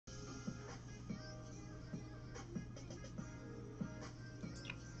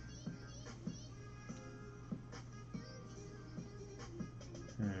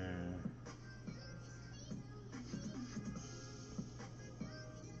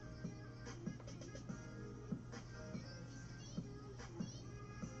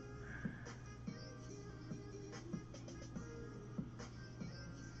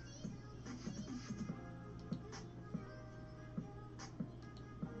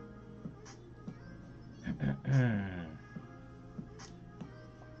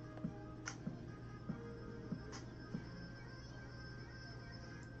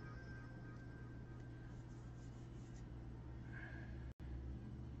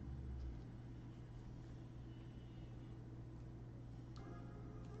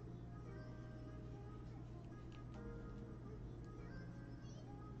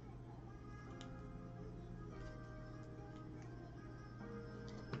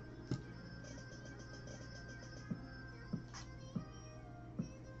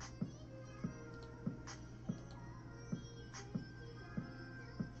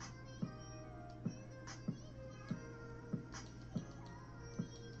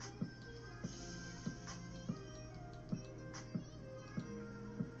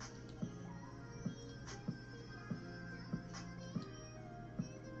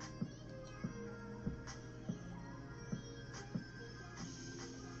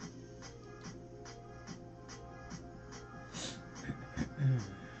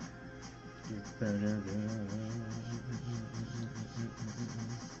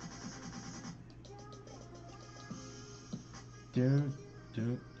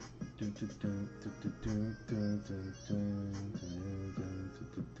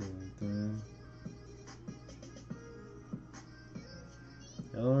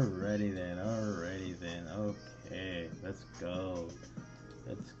Alrighty then, okay, let's go,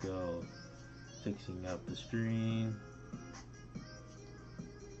 fixing up the stream,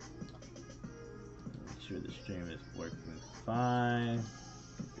 make sure the stream is working fine.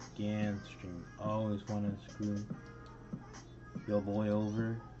 Again, stream always want to screw your boy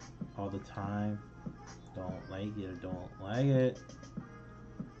over all the time. Don't like it, don't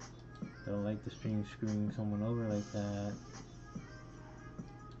like the stream screwing someone over like that.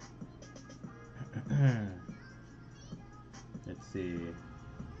 Let's see.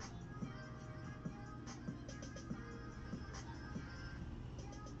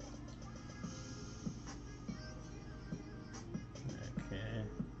 Okay.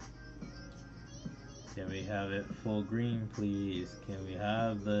 Can we have it full green, please? Can we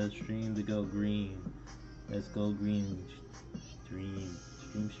have the stream to go green? Let's go green.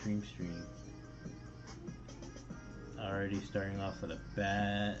 Stream. Already starting off with a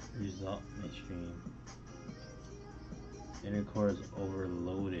bad result in the stream. Inner core is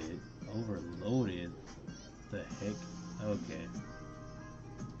overloaded. The heck? Okay.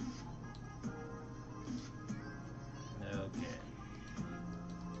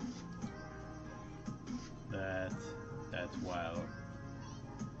 That's wild.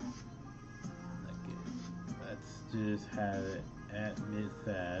 Okay. Let's just have it at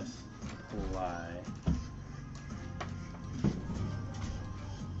mid-fast. Apply.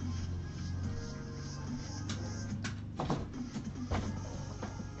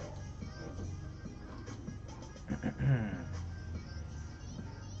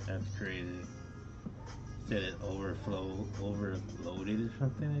 That's crazy. Said it overloaded or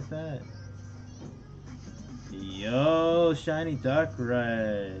something like that. Yo, shiny duck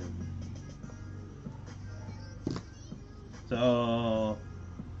ride. So,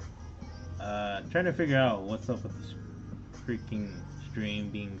 trying to figure out what's up with this freaking stream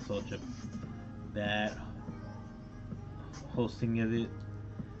being such a bad hosting of it.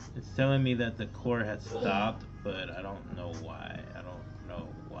 It's telling me that the core has stopped, but I don't know why.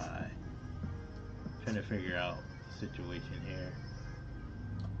 Trying to figure out the situation here.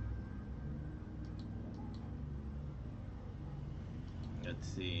 Let's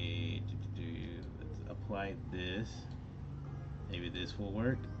see. Let's apply this. Maybe this will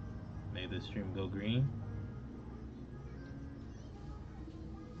work. Maybe the stream go green.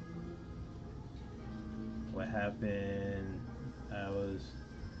 What happened? I was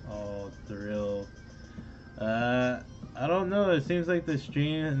all thrilled. I don't know. It seems like the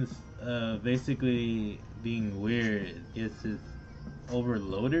stream is basically being weird. It's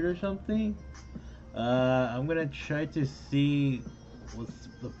overloaded or something. I'm gonna try to see what's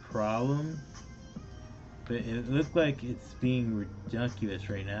the problem. But it looked like it's being ridiculous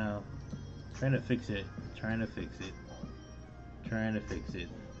right now. Trying to fix it.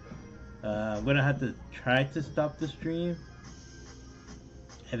 I'm gonna have to try to stop the stream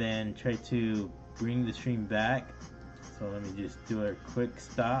and then try to bring the stream back. So let me just do a quick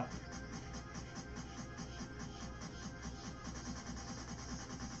stop.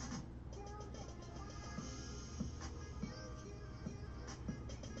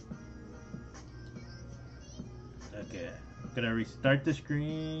 Okay, I'm gonna restart the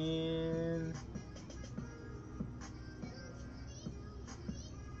screen.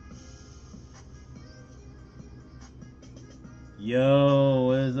 Yo,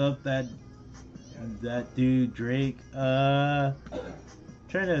 what is up, that that dude Drake. Trying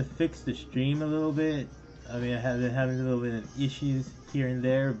to fix the stream a little bit. I mean, I have been having a little bit of issues here and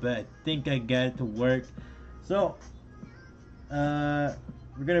there, but I think I got it to work. So, we're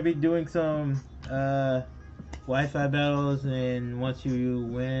gonna be doing some Wi-Fi battles, and once you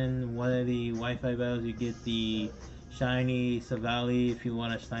win one of the Wi-Fi battles, you get the shiny Savali if you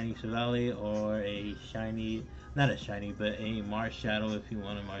want a shiny Savali, or a shiny, not a shiny, but a Mars Shadow if you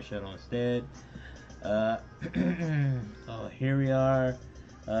want a Mars Shadow instead. Oh, here we are.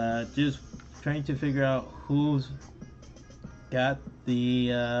 Just trying to figure out who's got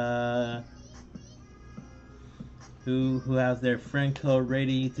the who has their friend code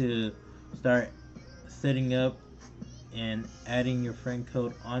ready to start setting up and adding your friend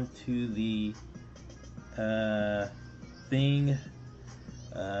code onto the thing.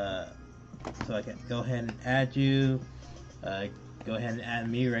 So I can go ahead and add you. Go ahead and add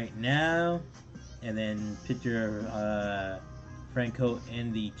me right now, and then put your friend code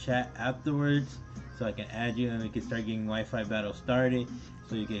in the chat afterwards, so I can add you and we can start getting Wi-Fi battle started.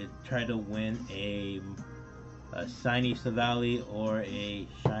 So you can try to win a shiny Savali or a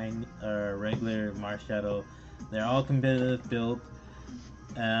shiny or regular Mars Shadow. They're all competitive built.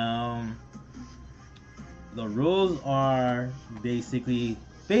 The rules are basically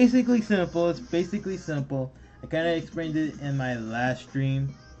simple. It's basically simple. I kind of explained it in my last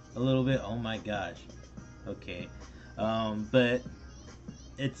stream a little bit. Oh my gosh. Okay. But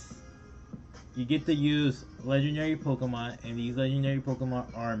it's, you get to use legendary Pokemon, and these legendary Pokemon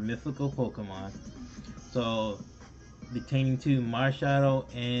are mythical Pokemon. So, pertaining to Mars Shadow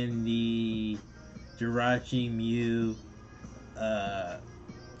and the Jirachi, Mew,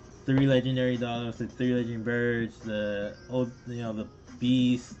 3 legendary dogs, the 3 legendary birds, the old, the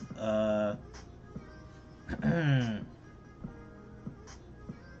beast,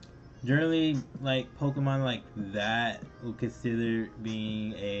 generally, like Pokemon like that would consider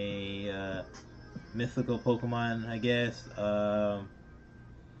being a mythical Pokemon, I guess.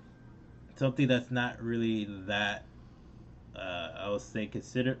 Something that's not really that, I would say,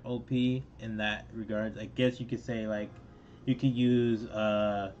 considered OP in that regards. I guess you could say, like, you could use,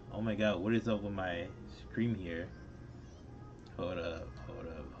 oh my god, what is up with my screen here? Hold up.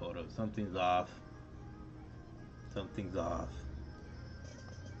 Something's off.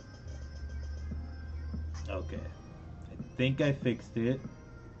 Okay. I think I fixed it.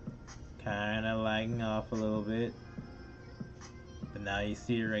 Kinda lagging off a little bit. But now you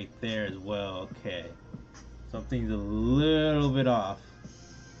see it right there as well. Okay. Something's a little bit off.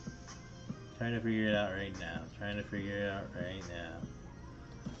 Trying to figure it out right now.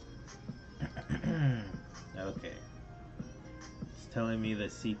 Okay. It's telling me the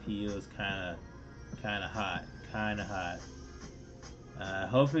CPU is kinda hot.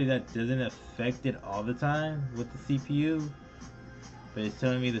 Hopefully that doesn't affect it all the time with the CPU. But it's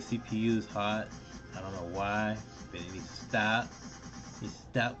telling me the CPU is hot. I don't know why. But it needs to stop.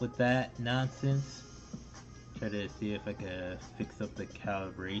 With that nonsense. Try to see if I can fix up the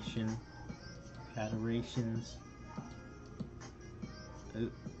calibrations.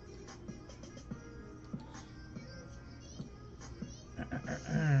 Ooh.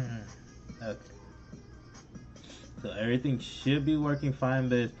 Okay. So everything should be working fine,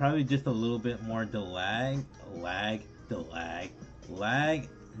 but it's probably just a little bit more the lagness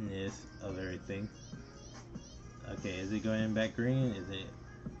of everything. Okay, is it going back green? Is it?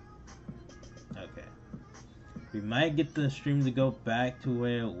 Okay. We might get the stream to go back to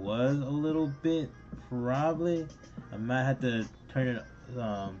where it was a little bit, probably. I might have to turn it,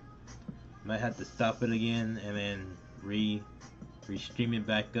 might have to stop it again and then re-stream it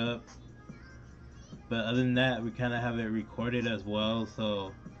back up. But other than that, we kind of have it recorded as well,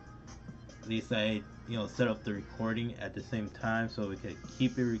 so at least I, set up the recording at the same time so we could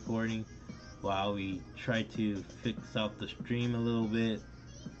keep it recording while we try to fix out the stream a little bit.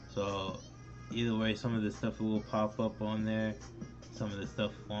 So either way, some of the stuff will pop up on there, some of the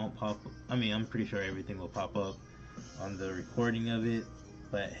stuff won't pop up. I mean, I'm pretty sure everything will pop up on the recording of it,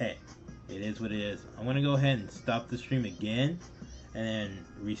 but hey, it is what it is. I'm gonna go ahead and stop the stream again and then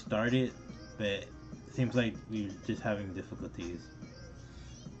restart it, but it seems like we're just having difficulties.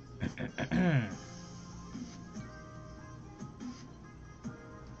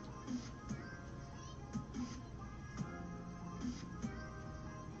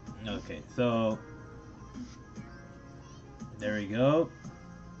 Okay, so there we go.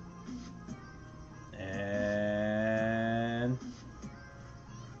 And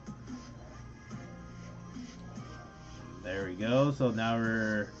there we go. So now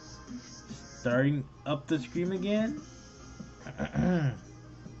we're starting up the stream again.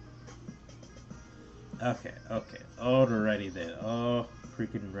 Okay, okay. Alrighty then. Oh,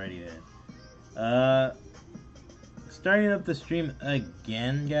 freaking ready then. Starting up the stream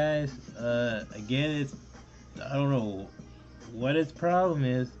again, guys. Again, it's, I don't know what its problem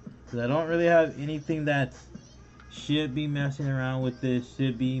is, because I don't really have anything that should be messing around with this,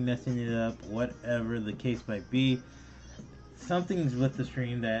 should be messing it up, whatever the case might be. Something's with the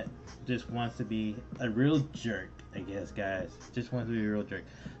stream that just wants to be a real jerk, I guess, guys. Just wants to be a real jerk.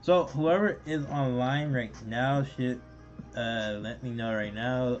 So whoever is online right now should let me know right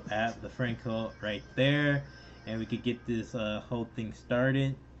now at the Franco right there, and we could get this whole thing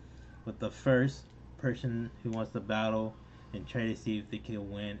started with the first person who wants to battle and try to see if they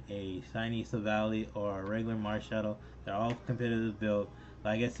can win a shiny Savali or a regular Marshadow. They're all competitive build.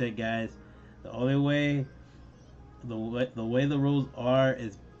 Like I said, guys, the only way the way the rules are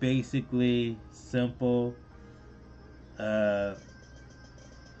is basically simple.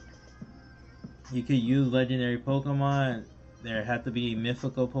 You could use legendary Pokemon. There have to be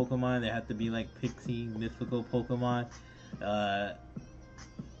mythical Pokemon. There have to be like Pixie mythical Pokemon. Uh,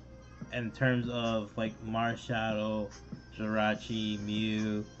 in terms of like Marshadow, Jirachi,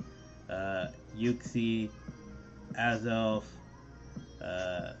 Mew, Uxie, Azelf,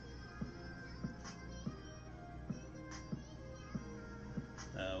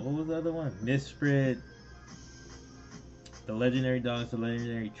 what was the other one? Misprit, the legendary dogs, the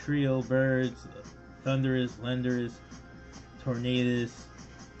legendary trio birds, Thunderous, Lendurus, Tornadus,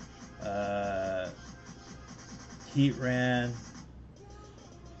 Heatran.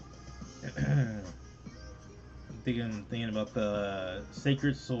 I'm thinking about the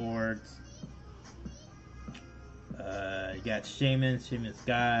Sacred Swords. You got Shaman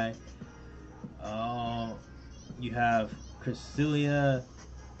Sky. You have Cresselia.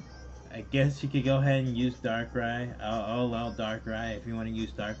 I guess you could go ahead and use Darkrai. I'll allow Darkrai. If you want to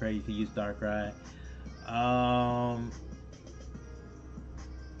use Darkrai, you can use Darkrai. I'm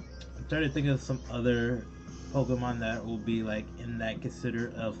trying to think of some other Pokemon that will be like in that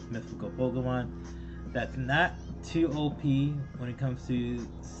consider of mythical Pokemon. That's not too OP when it comes to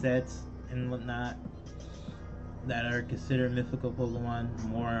sets and whatnot. That are considered mythical Pokemon,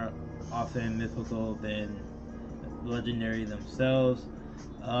 more often mythical than legendary themselves.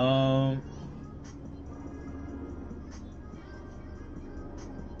 I'm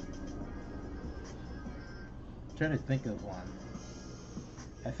trying to think of one.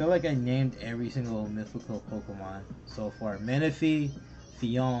 I feel like I named every single mythical Pokemon so far. Manaphy,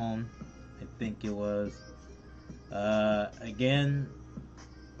 Fion, I think it was. Again,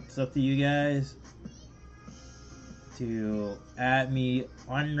 it's up to you guys to add me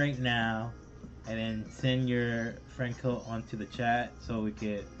on right now and then send your friend code onto the chat so we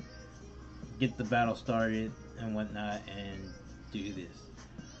could get the battle started and whatnot and do this.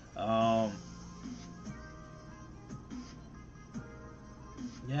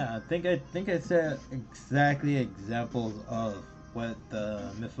 Yeah, I think I said exactly examples of what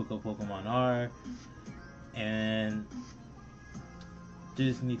the mythical Pokemon are, and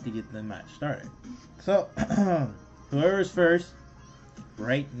just need to get the match started. So, whoever's first,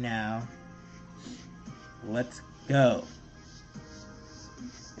 right now, let's go.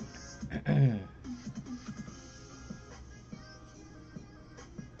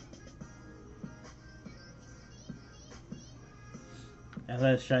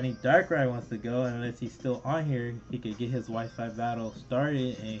 Unless Shiny Darkrai wants to go, unless he's still on here, he could get his Wi-Fi battle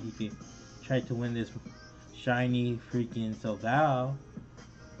started and he could try to win this shiny freaking Silval.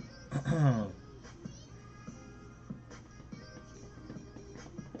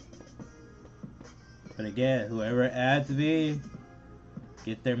 But again, whoever adds me,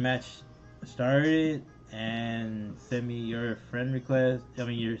 get their match started and send me your friend request.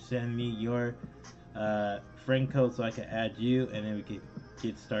 Send me your friend code so I can add you, and then we can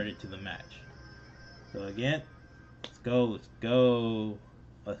get started to the match. So again, let's go,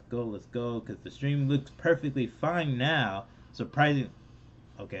 because the stream looks perfectly fine now. Surprising.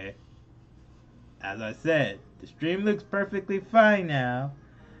 Okay. As I said, the stream looks perfectly fine now.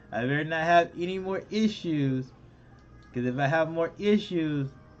 I better not have any more issues, because if I have more issues,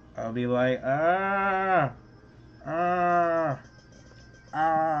 I'll be like, I don't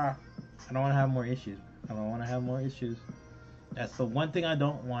want to have more issues. I don't want to have more issues. That's the one thing I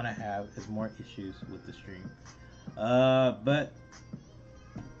don't want to have, is more issues with the stream. But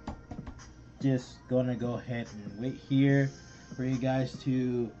just gonna go ahead and wait here for you guys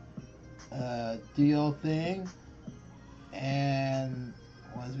to do your thing, and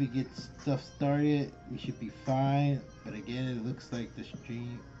once we get stuff started, we should be fine. But again, it looks like the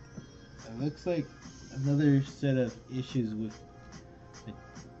stream, it looks like another set of issues with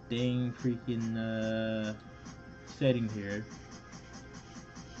the dang freaking setting here,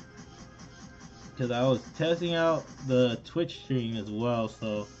 because I was testing out the Twitch stream as well.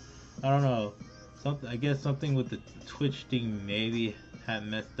 So I don't know, something. I guess something with the Twitch thing maybe had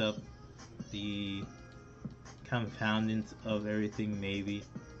messed up the confoundance of everything. Maybe,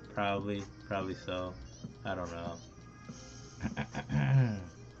 probably so. I don't know.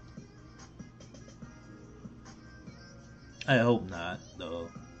 I hope not, though.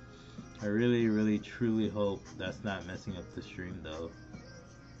 I really, truly hope that's not messing up the stream, though.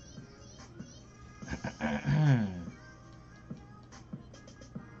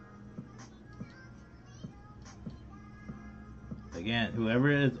 Again,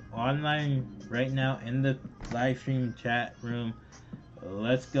 whoever is online right now in the live stream chat room,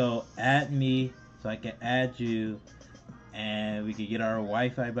 let's go. Add me so I can add you, and we can get our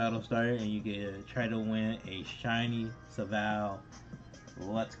Wi-Fi battle started, and you can try to win a shiny Saval.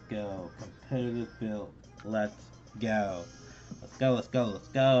 Let's go. Competitive build. Let's go. Let's go, let's go, let's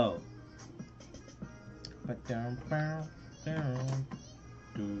go. Gotta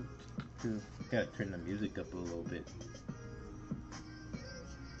turn the music up a little bit.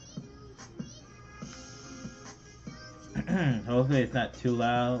 Hopefully it's not too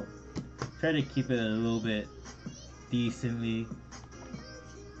loud. Try to keep it a little bit decently.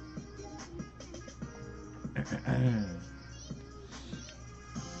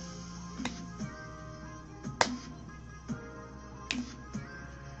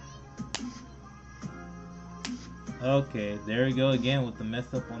 Okay, there we go again with the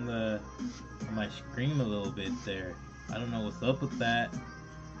mess up on my screen a little bit there. I don't know what's up with that.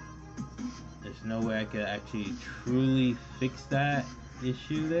 There's no way I could actually truly fix that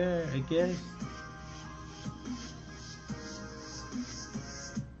issue there, I guess.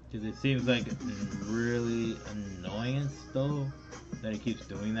 Because it seems like really annoyance though that it keeps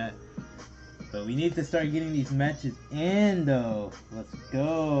doing that. But we need to start getting these matches in though. Let's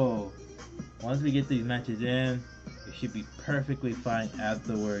go. Once we get these matches in, it should be perfectly fine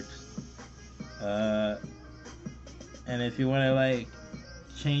afterwards. And if you want to like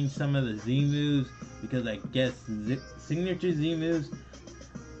change some of the Z moves, because I guess signature Z moves,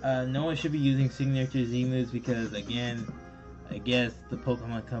 no one should be using signature Z moves, because again, I guess the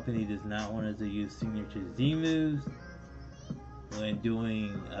Pokemon Company does not want us to use signature Z moves when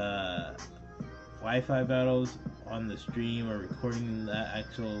doing Wi-Fi battles on the stream or recording the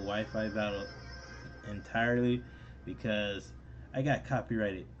actual Wi-Fi battle entirely, because I got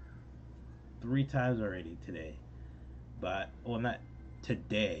copyrighted 3 times already today. But, well, not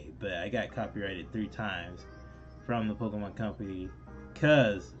today, but I got copyrighted 3 times from the Pokemon Company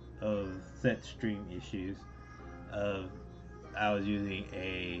because of set stream issues of I was using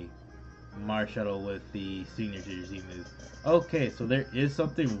a Marshall with the signature Z move. Okay, so there is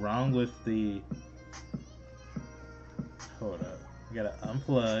something wrong with the... Hold up. I gotta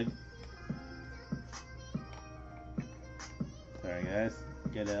unplug. Sorry guys.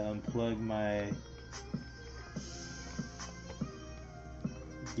 Gotta unplug my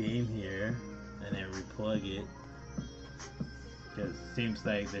game here and then replug it. Because it seems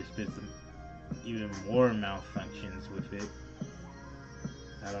like there's been some even more malfunctions with it.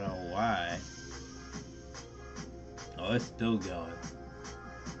 I don't know why. Oh, it's still going.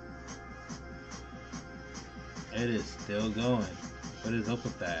 It is still going. What is up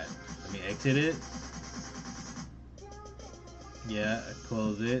with that? Let me exit it. Yeah,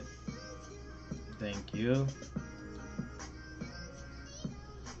 close it. Thank you.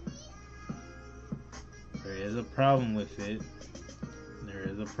 There is a problem with it. There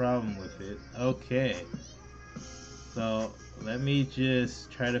is a problem with it. Okay. So, let me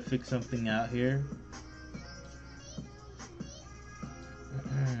just try to fix something out here.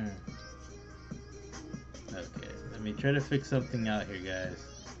 Okay, let me try to fix something out here, guys.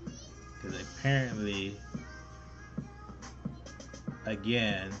 Because apparently,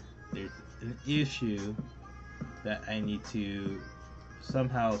 again, there's an issue that I need to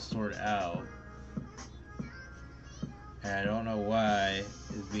somehow sort out. And I don't know why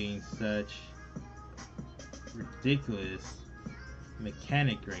it's being such ridiculous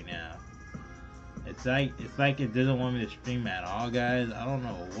mechanic right now. It's like it doesn't want me to stream at all, guys. I don't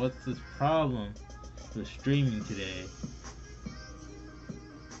know what's this problem with streaming today.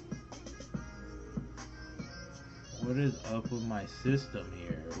 What is up with my system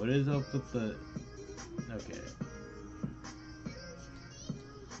here? What is up with the... Okay.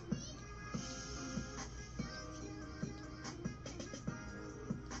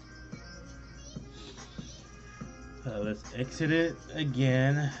 Let's exit it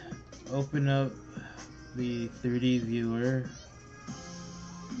again. Open up the 3D viewer.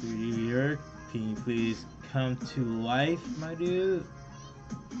 3 Can you please come to life, my dude?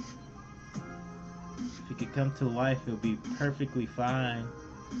 If you could come to life, it'll be perfectly fine.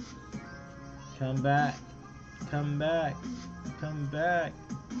 Come back. Come back. Come back.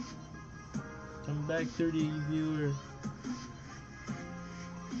 Come back, 30 viewer.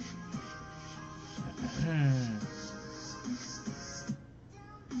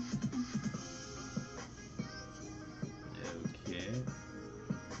 Okay.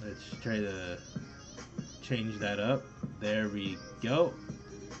 Let's try to change that up. There we go.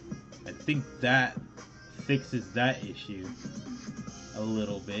 I think that fixes that issue a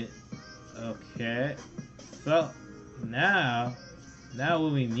little bit. Okay. So now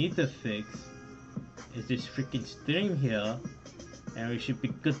what we need to fix is this freaking stream here, and we should be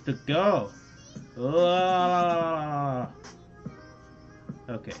good to go.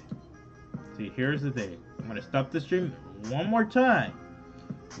 Okay. See, here's the thing. I'm gonna stop the stream one more time.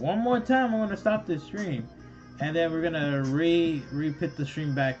 I'm gonna stop this stream, and then we're gonna re-put the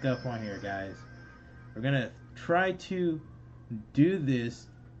stream back up on here, guys. We're gonna try to do this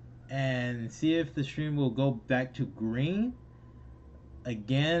and see if the stream will go back to green.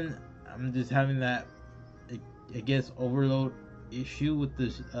 Again, I'm just having that, I guess, overload issue with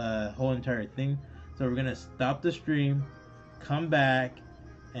this whole entire thing. So we're gonna stop the stream, come back,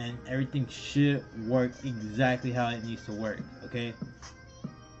 and everything should work exactly how it needs to work. Okay.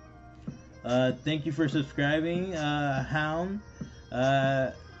 Thank you for subscribing, Hound.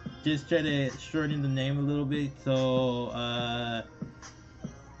 Just try to shorten the name a little bit, so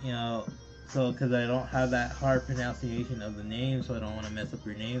because I don't have that hard pronunciation of the name, so I don't want to mess up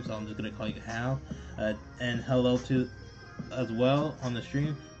your name, so I'm just gonna call you Hound. And hello to as well on the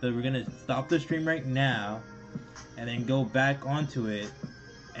stream. So we're gonna stop the stream right now, and then go back onto it,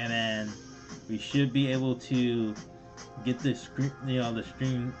 and then we should be able to get the screen, the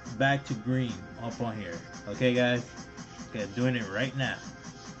stream back to green up on here. Okay, guys. Okay, doing it right now.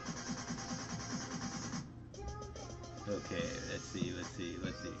 Okay, let's see.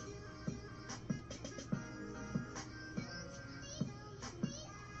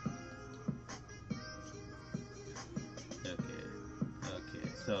 Okay,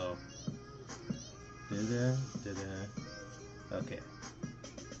 so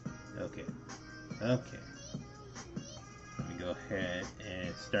okay. Let me go ahead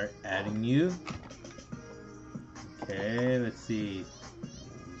and start adding you. Okay, let's see.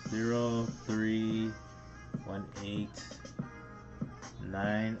 0 3 1 8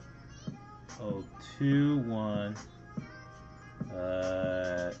 9 0 2 1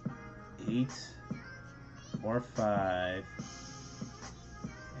 8 4 5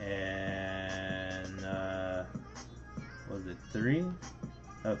 and was it 3?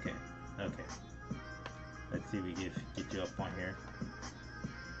 Okay. Let's see if we get you up on here.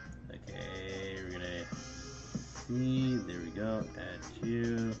 Okay, we're gonna see. There we go. Add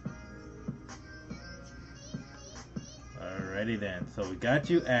you. Alrighty then. So we got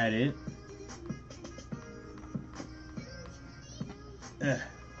you added.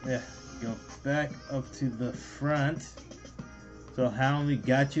 Go back up to the front. So how we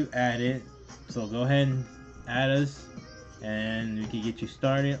got you added. So go ahead and add us, and we can get you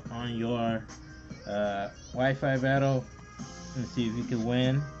started on your Wi-Fi battle and see if you can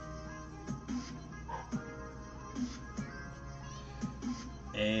win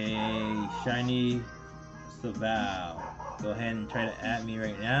a shiny Saval. Go ahead and try to add me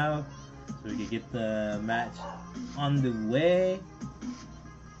right now so we can get the match on the way.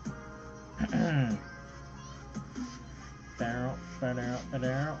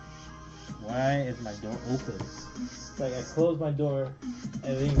 Why is my door open? It's like I closed my door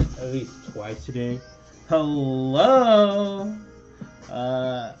at least twice today. Hello.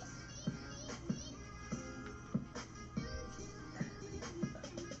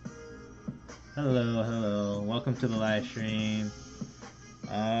 Hello. Welcome to the live stream.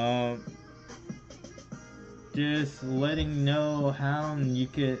 Just letting you know how you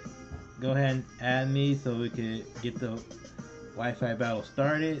could go ahead and add me so we could get the Wi-Fi battle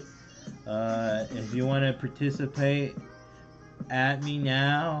started. If you want to participate, add me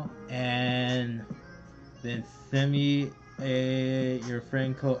now and then send me your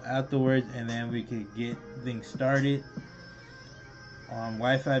friend code afterwards, and then we could get things started on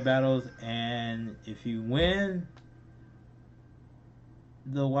Wi-Fi battles. And if you win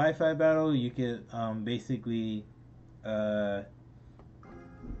the Wi-Fi battle, you could basically could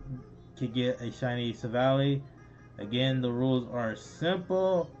get a shiny Savali. Again, the rules are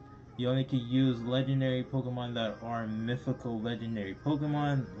simple. You only can use legendary Pokemon that are mythical legendary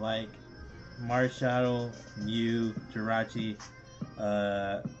Pokemon like Marshadow, Mew, Jirachi,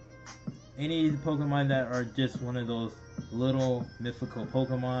 any Pokemon that are just one of those little mythical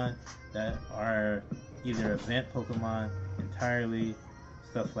Pokemon that are either event Pokemon entirely,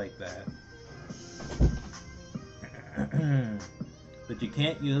 stuff like that. But you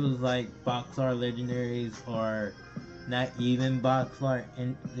can't use like box art legendaries or not even box art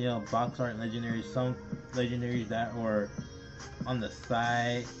and box art legendaries. Some legendaries that were on the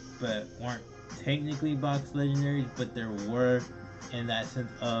side but weren't technically box legendaries, but there were in that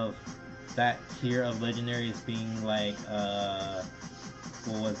sense of that tier of legendaries being like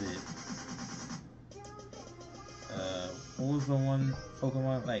what was it? What was the one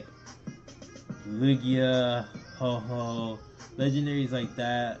Pokemon like Lugia, Ho-Ho, legendaries like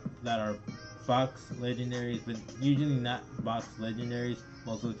that are box legendaries, but usually not box legendaries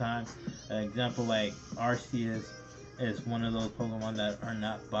most of the time. An example like Arceus is one of those Pokemon that are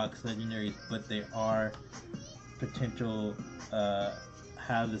not box legendaries, but they are potential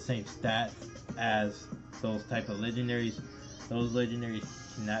have the same stats as those type of legendaries. Those legendaries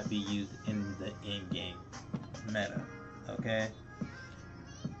cannot be used in the in-game meta. Okay?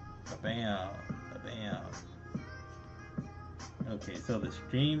 Bam. Bam. Okay, so the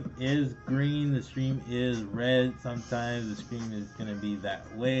stream is green, the stream is red. Sometimes the stream is gonna be that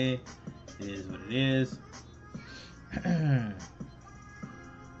way. It is what it is.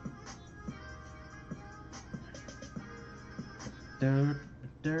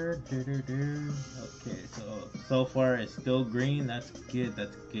 Okay, so far it's still green. That's good.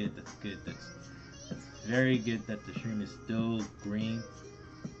 That's good. That's good. That's very good that the stream is still green.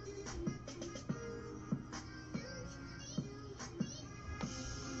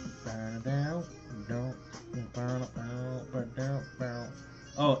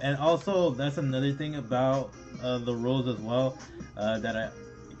 Oh, and also that's another thing about the rules as well that I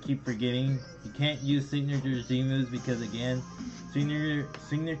keep forgetting. You can't use signature Z-moves because again,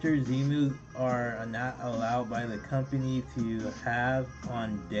 signature Z-moves are not allowed by the company to have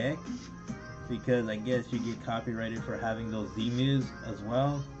on deck because I guess you get copyrighted for having those Z-moves as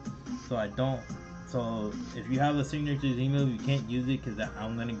well. So if you have a signature Z-move, you can't use it because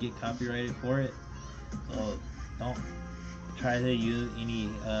I'm gonna get copyrighted for it. So don't try to use any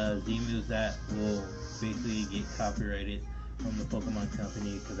Z-moves that will basically get copyrighted from the Pokemon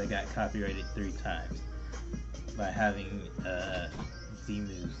company because I got copyrighted 3 times by having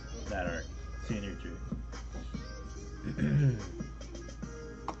Z-moves that are signature.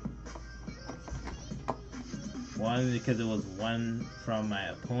 One, because it was one from my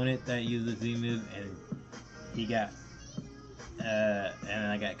opponent that used the Z-move and he got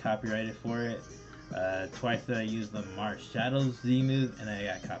and I got copyrighted for it. Twice that I used the March Shadows Z-move and I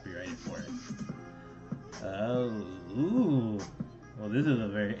got copyrighted for it. Oh, ooh. Well, this is a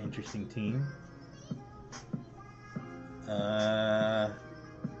very interesting team. How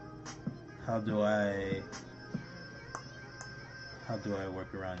do I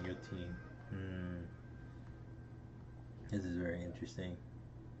work around your team? This is very interesting.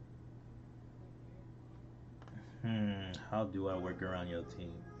 How do I work around your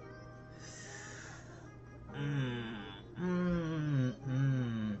team?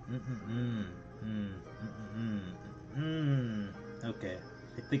 Okay.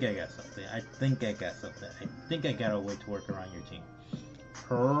 I think I got something. I think I got a way to work around your team.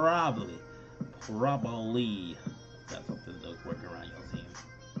 Probably got something to work around your team.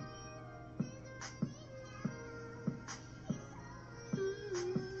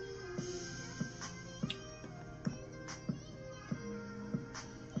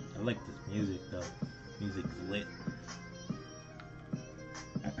 I like this music though. Music's lit.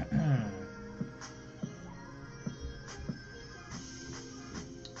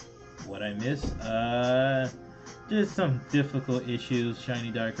 What I miss? Just some difficult issues,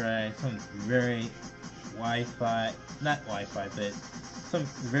 Shiny Darkrai, some very not Wi-Fi, but some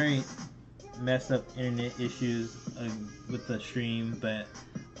very messed up internet issues with the stream, but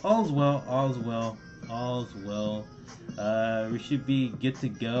all's well. We should be good to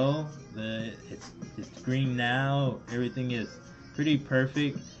go. It's green now. Everything is pretty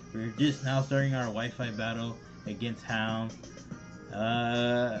perfect. We're just now starting our Wi-Fi battle against Hound.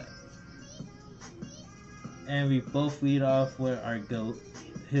 And we both lead off with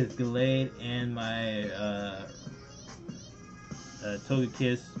his Gallade and my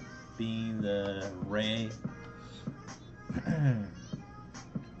Togekiss being the Ray.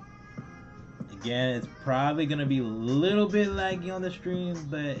 Again, it's probably gonna be a little bit laggy on the stream,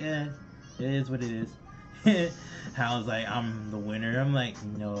 but it is what it is. Hound's like, I'm the winner. I'm like,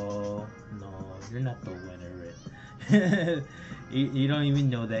 no, you're not the winner, Ray. You don't even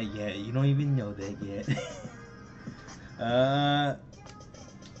know that yet.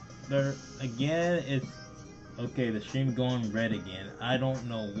 again, it's okay. The stream going red again. I don't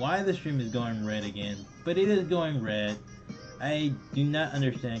know why the stream is going red again, but it is going red. I do not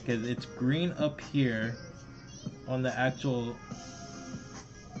understand because it's green up here on the actual,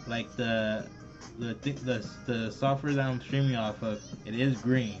 like the software that I'm streaming off of. It is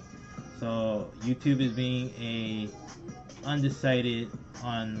green, so YouTube is being undecided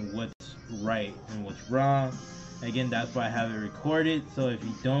on what's right and what's wrong. Again, that's why I have it recorded. So if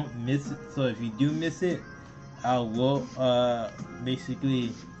you don't miss it, so if you do miss it, I will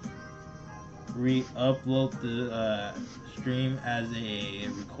basically re-upload the stream as a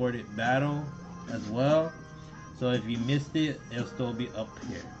recorded battle as well. So if you missed it, it'll still be up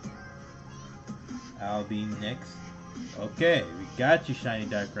here. I'll be next. Okay, we got you, Shiny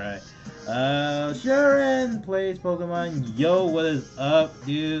Darkrai. Sharon plays Pokemon. Yo, what is up,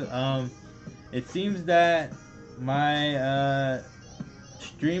 dude? It seems that my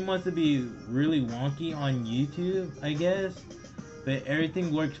stream wants to be really wonky on YouTube, I guess, but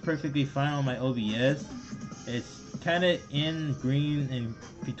everything works perfectly fine on my OBS. It's kind of in green and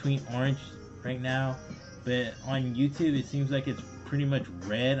between orange right now, but on YouTube it seems like it's pretty much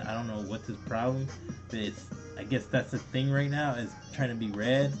red. I don't know what's his problem, but I guess that's the thing right now, is trying to be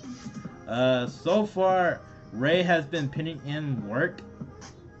red. So far Ray has been putting in work.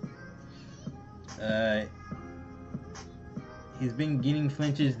 He's been getting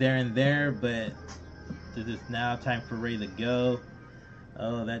flinches there and there, but it is now time for Ray to go.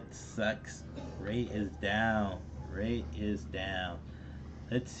 Oh, that sucks. Ray is down. Ray is down.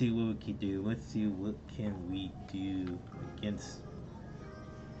 Let's see what we can do. Let's see what can we do against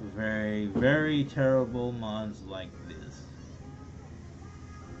very, very terrible mons like this.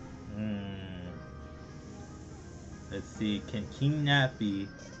 Let's see. Can King Nappy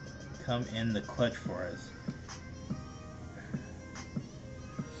come in the clutch for us?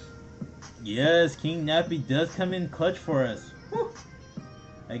 Yes, King Nappy does come in clutch for us. Whew.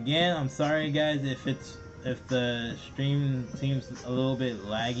 Again, I'm sorry guys if the stream seems a little bit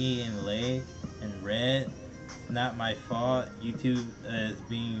laggy and late and red. It's not my fault. YouTube is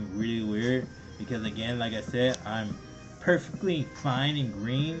being really weird because, again, like I said, I'm perfectly fine and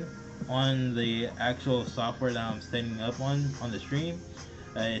green on the actual software that I'm setting up on the stream.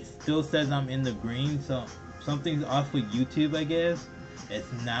 It still says I'm in the green, so something's off with YouTube, I guess.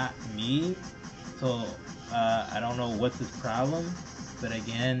 It's not me, so I don't know what's his problem, but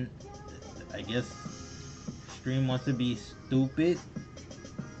again, I guess stream wants to be stupid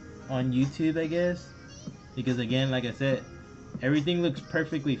on YouTube, I guess, because again, like I said, everything looks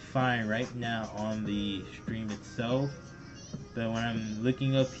perfectly fine right now on the stream itself, but when I'm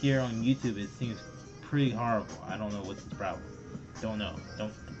looking up here on YouTube, it seems pretty horrible. I don't know what's his problem. Don't know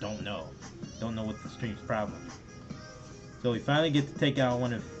what's the stream's problem. So we finally get to take out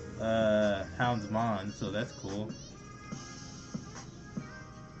one of Hound's Mon, so that's cool.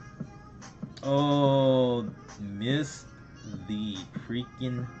 Oh, missed the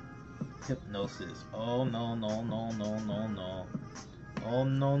freaking hypnosis. Oh no. Oh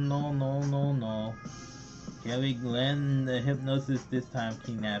no. Can we land the hypnosis this time,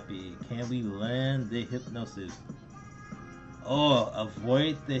 King Nappy? Can we land the hypnosis? Oh,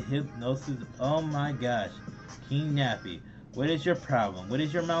 avoid the hypnosis. Oh my gosh. King Nappy, what is your problem? What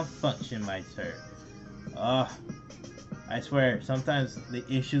is your malfunction, my sir? I swear, sometimes the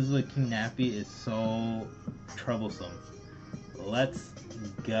issues with King Nappy is so troublesome. Let's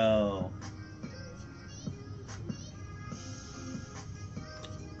go.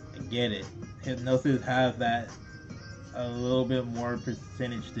 I get it. Hypnosis have that a little bit more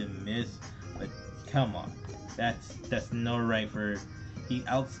percentage to miss, but come on. That's no right for... He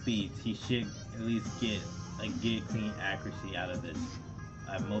outspeeds. He should at least get clean accuracy out of this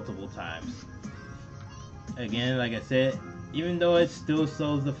multiple times. Again, like I said, even though it still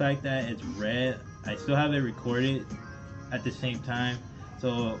shows the fact that it's red, I still have it recorded at the same time.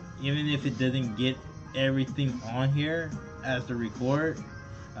 So even if it doesn't get everything on here as the record,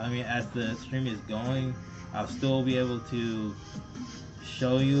 as the stream is going, I'll still be able to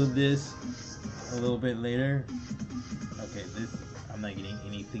show you this a little bit later. Okay, I'm not getting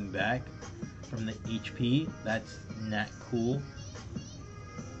anything back from the HP. That's not cool.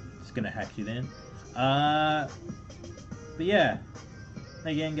 Just gonna hack you then. But yeah,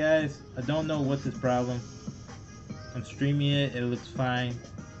 again guys, I don't know what's his problem. I'm streaming it, it looks fine.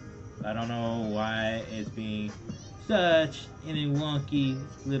 I don't know why it's being such a wonky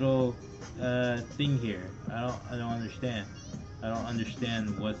little thing here. I don't understand. I don't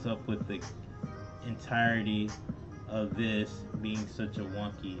understand what's up with the entirety of this being such a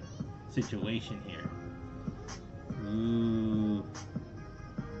wonky situation here. Ooh.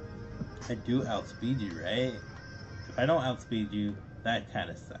 I do outspeed you, right? If I don't outspeed you, that kind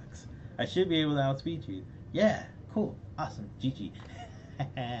of sucks. I should be able to outspeed you. Yeah, cool, awesome, GG.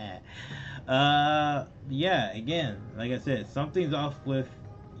 Yeah, again, like I said, something's off with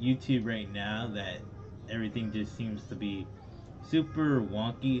YouTube right now that everything just seems to be super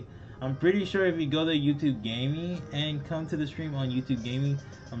wonky. I'm pretty sure if you go to YouTube Gaming and come to the stream on YouTube Gaming,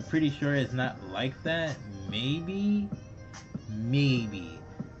 I'm pretty sure it's not like that. Maybe,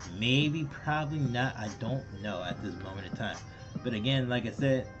 probably not. I don't know at this moment in time. But again, like I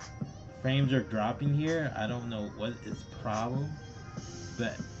said, frames are dropping here. I don't know what is problem.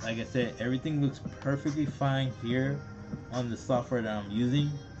 But like I said, everything looks perfectly fine here on the software that I'm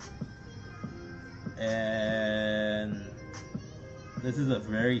using. And this is a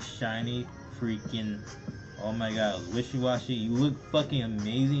very shiny freaking, oh my god, wishy-washy. You look fucking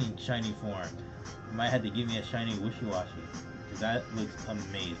amazing in shiny form. You might have to give me a shiny wishy-washy, because that looks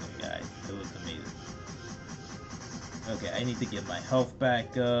amazing, guys. It looks amazing. Okay, I need to get my health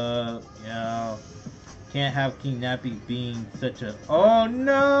back up, you know. Can't have King Nappy being such a... Oh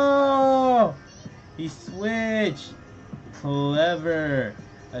no! He switched! Clever.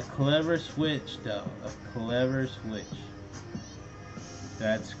 A clever switch, though. A clever switch.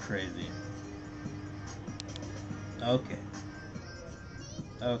 That's crazy. Okay.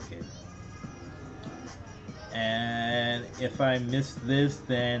 Okay. And if I miss this,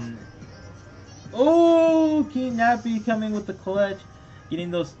 then... Oh! King Nappy coming with the clutch.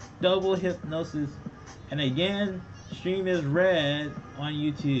 Getting those double hypnosis. And again, stream is red on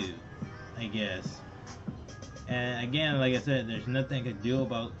YouTube, I guess. And again, like I said, there's nothing I can do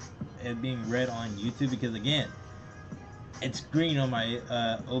about it being red on YouTube because again, it's green on my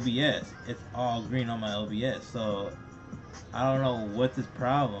OBS. It's all green on my OBS. So I don't know what's this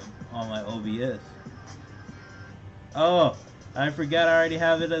problem on my OBS. Oh, I forgot I already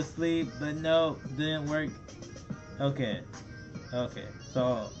have it asleep, but no, didn't work. Okay, okay,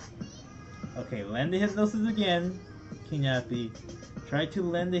 so. Okay, lend the hypnosis again, King Nappy. Try to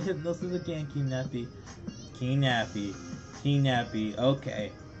lend the hypnosis again, King Nappy. King Nappy. King Nappy.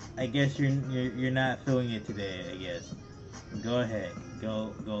 Okay. I guess you're not feeling it today, I guess. Go ahead.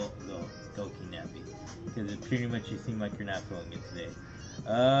 Go, King Nappy. Because it pretty much you seem like you're not feeling it today.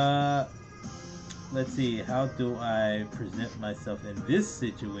 Let's see. How do I present myself in this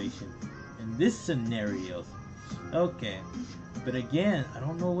situation? In this scenario? Okay. But again, I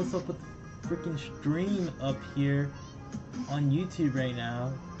don't know what's up with the freaking stream up here on YouTube right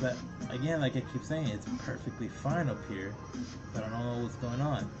now, but again, like I keep saying, it's perfectly fine up here, but I don't know what's going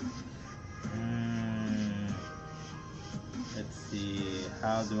on. Let's see,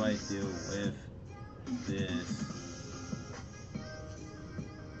 how do I deal with this?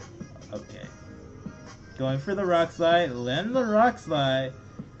 Okay, going for the rock slide, land the rock slide.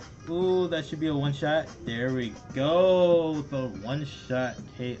 Ooh, that should be a one shot. There we go. With a one shot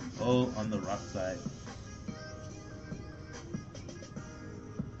KO on the rock side.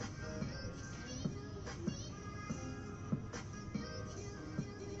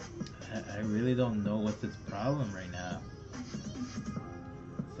 I really don't know what's its problem right now.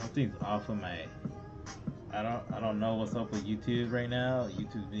 Something's off of my... I don't know what's up with YouTube right now.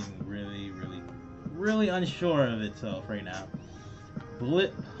 YouTube's being really unsure of itself right now.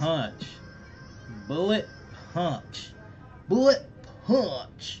 Bullet punch. Bullet punch. Bullet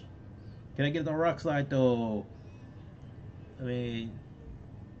punch. Can I get the rock slide though? I mean,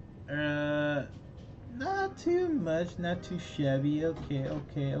 not too much, not too shabby. Okay.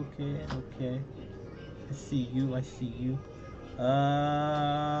 I see you.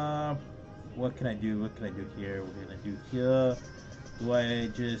 What can I do? What can I do here? What can I do here? Do I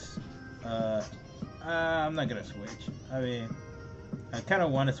just, I'm not gonna switch. I mean, I kind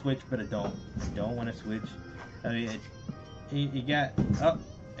of want to switch, but I don't. I don't want to switch. I mean, he got... Oh,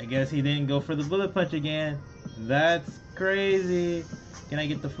 I guess he didn't go for the bullet punch again. That's crazy. Can I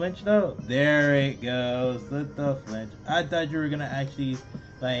get the flinch though? There it goes. Let the flinch. I thought you were gonna actually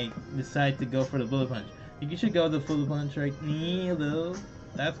like decide to go for the bullet punch. You should go the bullet punch right though.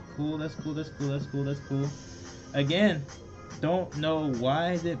 That's cool. That's cool. Again, don't know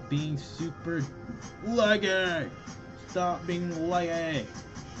why is it being super laggy. Stop being laggy.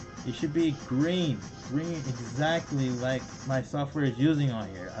 It should be green exactly like my software is using on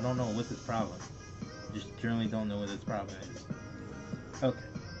here. I don't know what's its problem. Just generally don't know what its problem is. Okay.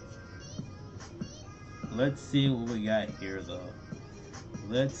 Let's see what we got here though.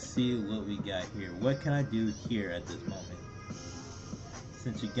 Let's see what we got here. What can I do here at this moment?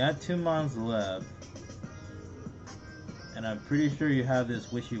 Since you got 2 months left, and I'm pretty sure you have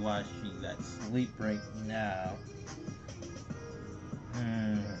this wishy-washy that sleep right now.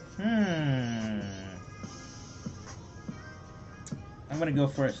 gonna go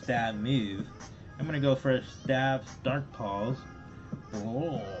for a stab move. I'm gonna go for a stab Dark Paws.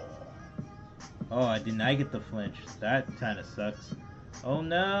 Oh. Oh, I did not get the flinch. That kind of sucks. Oh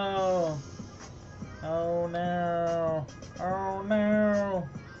no! Oh no! Oh no!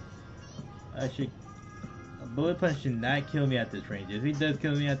 I should. A bullet punch should not kill me at this range. If he does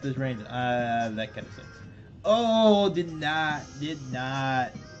kill me at this range, that kind of sucks. Oh, did not.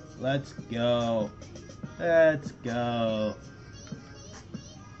 Let's go. Let's go.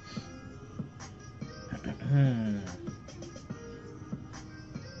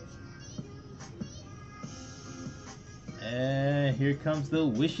 And here comes the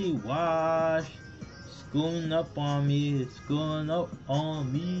wishy-wash. Schooling up on me.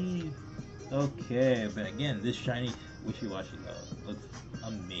 Okay, but again, this shiny wishy-washy looks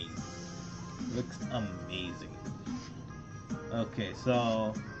amazing. Okay,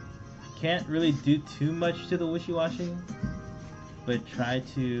 so can't really do too much to the wishy-washy, but try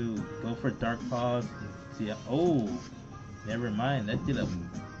to go for Dark Paws and see. Oh, never mind. That did a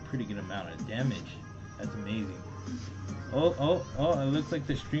pretty good amount of damage. That's amazing. Oh, it looks like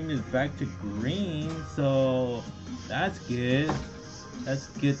the stream is back to green, so that's good. That's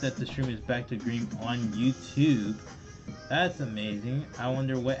good that the stream is back to green on YouTube. That's amazing. I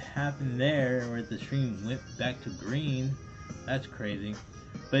wonder what happened there where the stream went back to green. That's crazy.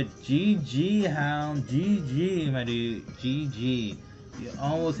 But GG, Hound. GG, my dude. GG. You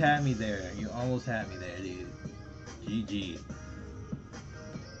almost had me there. dude. GG.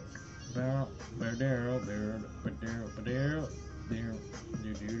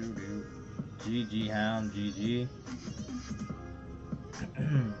 GG, Hound. GG.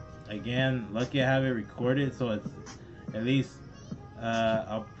 Again, lucky I have it recorded, so it's at least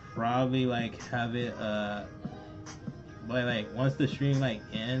I'll probably like have it but like once the stream like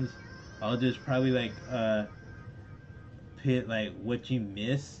ends, I'll just probably like put like what you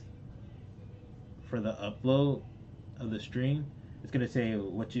miss for the upload of the stream. It's gonna say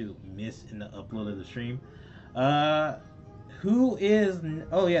what you miss in the upload of the stream. Who is?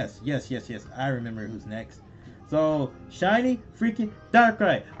 Oh yes. I remember who's next. So shiny freaking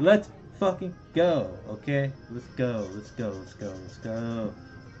Darkrai. Let's fucking go. Okay, let's go.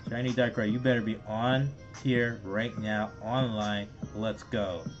 Shiny Darkrai, you better be on here right now, online. Let's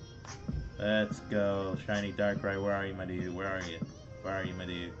go. Shiny Darkrai. Where are you, my dude?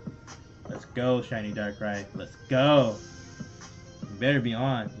 Let's go, Shiny Darkrai. Let's go. You better be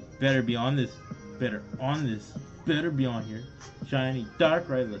on. Better be on this. Better be on here. Shiny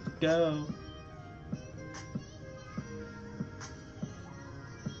Darkrai. Let's go.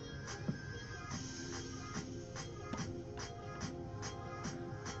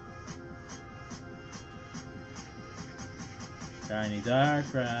 Shiny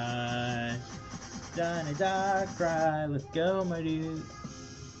Darkrai. Let's go, my dude.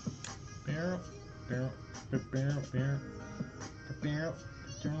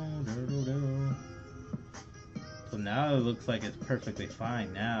 So now it looks like it's perfectly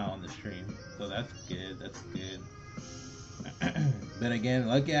fine now on the stream. So that's good. But again,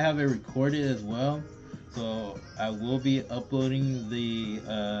 lucky I have it recorded as well. So I will be uploading the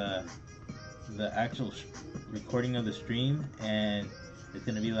actual recording of the stream, and it's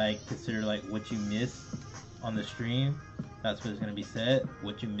gonna be like considered like what you missed on the stream. That's what it's gonna be said.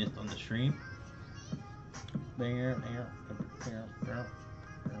 What you missed on the stream.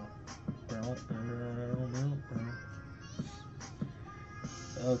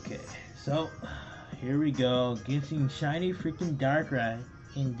 Okay, so here we go. Getting shiny freaking Darkrai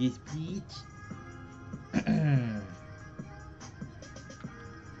in this beach.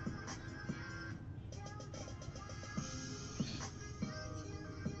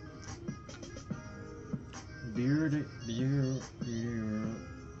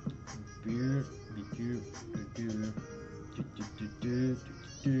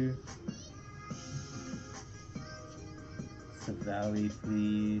 Valley,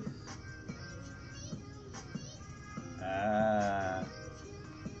 please.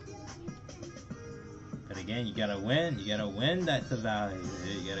 But again, you gotta win. You gotta win that Valley.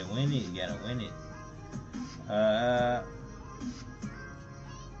 You gotta win it.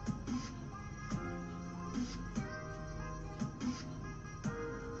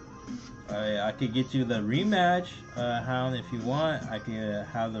 I could get you the rematch, Hound, if you want. I could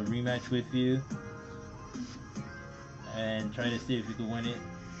have the rematch with you and try to see if you can win it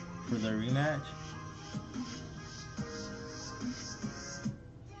for the rematch.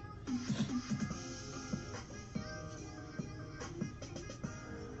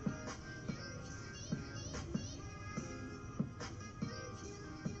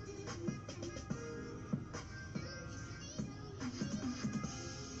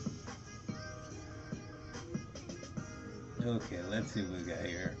 Okay, let's see what we got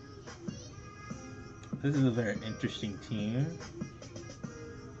here. This is a very interesting team.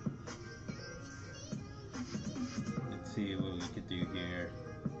 Let's see what we could do here.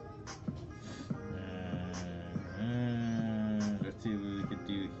 Let's see what we could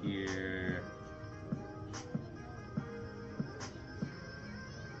do here.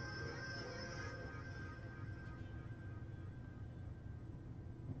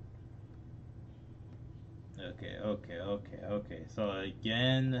 Okay. So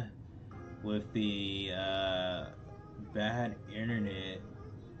again, with the bad internet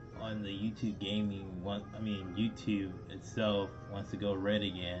on the YouTube gaming YouTube itself wants to go red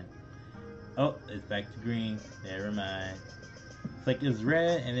again. Oh, it's back to green. Never mind. It's like it's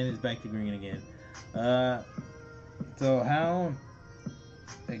red and then it's back to green again. So how?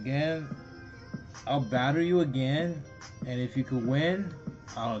 Again, I'll battle you again, and if you could win,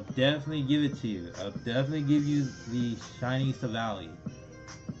 I'll definitely give it to you. I'll definitely give you the shiny Savali.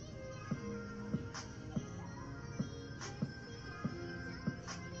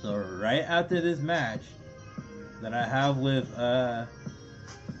 So right after this match that I have with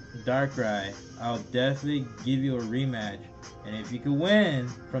Darkrai, I'll definitely give you a rematch. And if you can win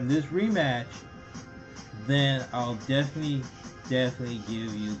from this rematch, then I'll definitely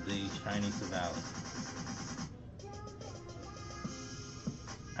give you the shiny Savali.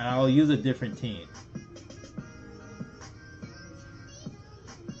 And I'll use a different team.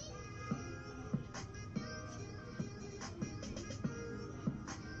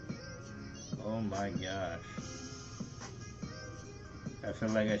 Oh my gosh. I feel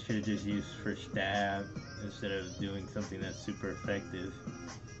like I should have just used for stab instead of doing something that's super effective.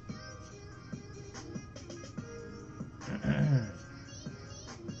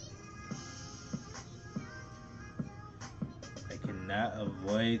 I cannot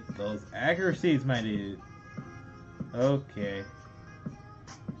avoid those accuracies, my dude. Okay.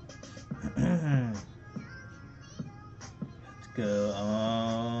 Let's go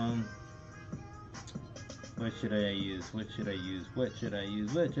on. What should I use? What should I use? What should I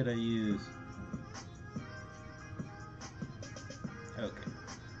use? What should I use? Okay.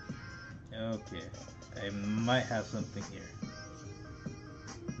 Okay. I might have something here.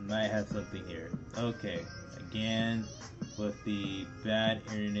 Okay. Again, with the bad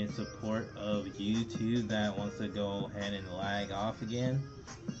internet support of YouTube that wants to go ahead and lag off again.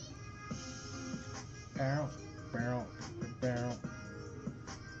 Barrel.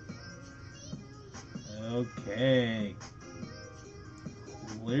 Okay.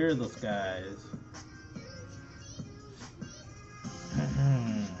 Clear the skies.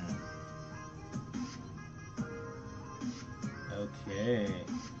 Okay.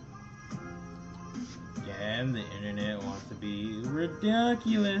 Again, the internet wants to be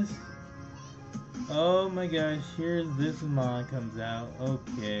ridiculous. Oh my gosh, here's this mod comes out.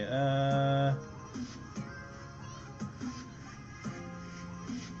 Okay,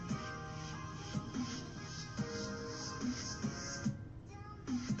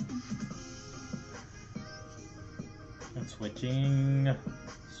 I'm switching,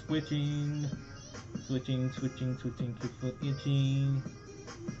 keep foot itching,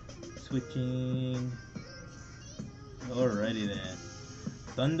 switching. Alrighty then.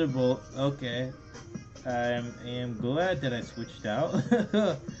 Thunderbolt, okay. I am glad that I switched out.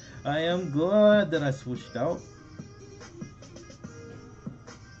 I am glad that I switched out.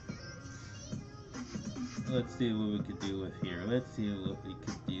 Let's see what we could do with here.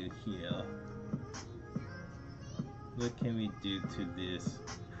 What can we do to this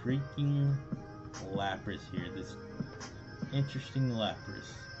freaking Lapras here? This interesting Lapras.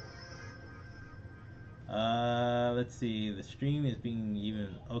 Let's see. The stream is being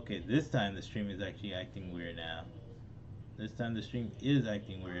even... Okay, this time the stream is actually acting weird now. This time the stream is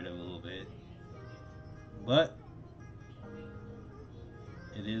acting weird a little bit. But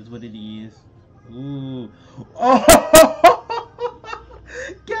it is what it is. Ooh. Oh!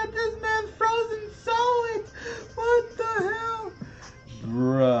 Get this man frozen solid! What the hell?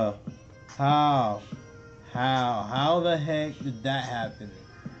 Bruh. How the heck did that happen?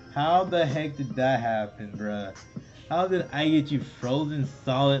 How the heck did that happen, bruh? How did I get you frozen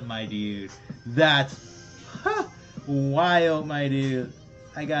solid, my dude? That's wild, my dude.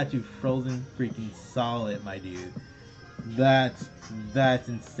 I got you frozen freaking solid, my dude. That's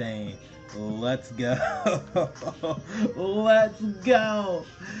insane. Let's go. Let's go.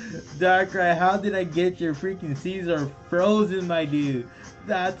 Darkrai, how did I get your freaking Caesar frozen, my dude?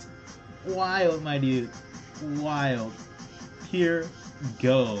 That's wild, my dude. Wild. Pure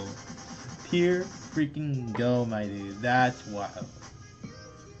go. Pure freaking go, my dude. That's wild.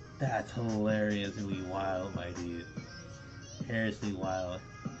 That's hilariously wild, my dude. hilariously wild.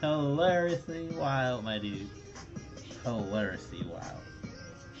 Hilariously wild, my dude. Hilariously wild.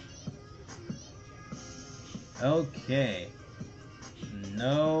 Okay.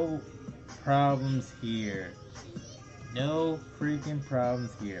 No problems here. No freaking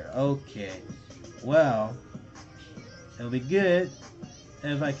problems here. Okay. Well, it'll be good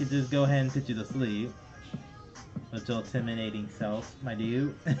if I could just go ahead and put you to sleep. With your intimidating self, my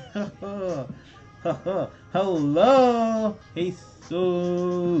dude. Hello,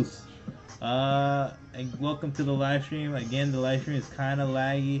 Jesus. And welcome to the live stream. Again, the live stream is kind of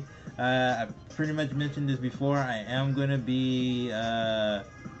laggy. I pretty much mentioned this before. I am going to be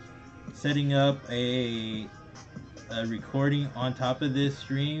setting up a recording on top of this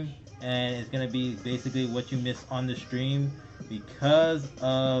stream, and it's going to be basically what you missed on the stream because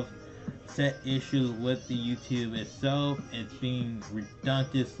of set issues with the YouTube itself. It's being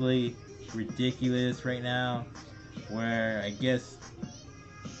redundantly ridiculous right now, where I guess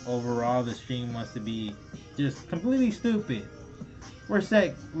overall the stream wants to be just completely stupid for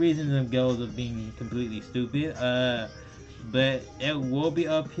set reasons and goals of being completely stupid. But it will be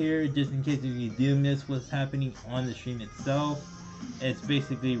up here just in case if you do miss what's happening on the stream itself. It's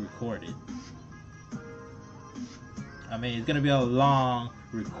basically recorded. I mean, it's gonna be a long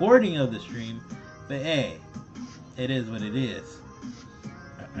recording of the stream, but hey, it is what it is.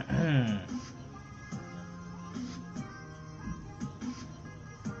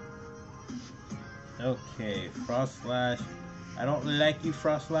 Okay, Frost Slash. I don't really like you,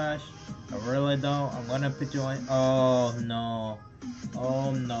 Frost Slash. I really don't. I'm gonna put you on. Oh no.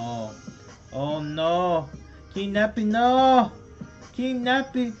 Oh no. Oh no. Kidnappy, no.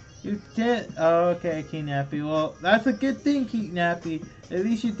 Kidnappy. You can't. Oh, okay, Kidnappy. Well, that's a good thing, Kidnappy. At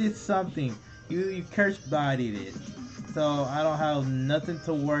least you did something. You cursed bodied it. So I don't have nothing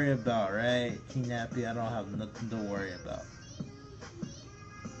to worry about, right? Kidnappy, I don't have nothing to worry about.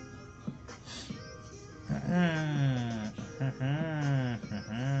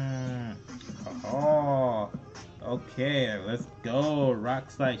 Oh, okay, let's go.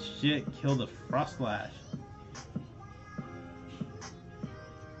 Rocks like shit, kill the Frost Slash.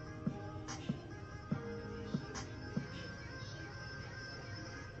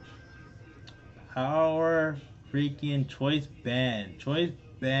 Power freaking choice band. Choice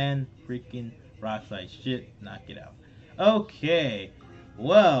band freaking rocks like shit. Knock it out. Okay.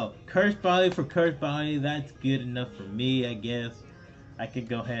 Well, cursed body for cursed body. That's good enough for me, I guess. I could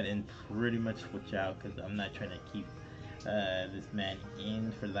go ahead and pretty much switch out because I'm not trying to keep this man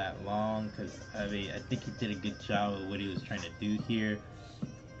in for that long. Because, I mean, I think he did a good job of what he was trying to do here.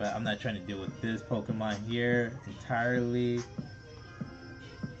 But I'm not trying to deal with this Pokemon here entirely.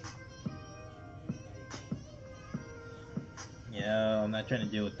 Yeah, I'm not trying to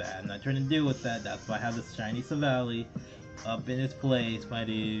deal with that. I'm not trying to deal with that. That's why I have this shiny Savali up in its place, my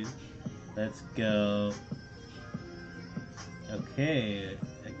dude. Let's go. Okay,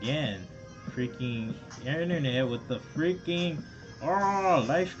 again, freaking internet with the freaking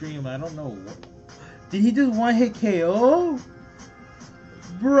live stream. I don't know what. Did he just one hit KO?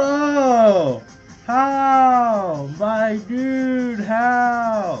 Bro, how? My dude,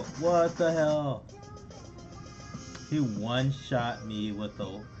 how? What the hell? He one-shot me with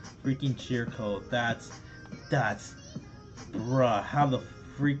the freaking cheer code. That's, bruh, how the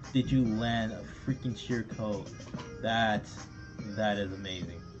freak did you land a freaking cheer code? That is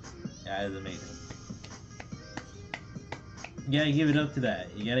amazing. That is amazing. You gotta give it up to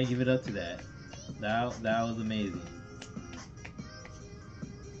that. You gotta give it up to that. That was amazing.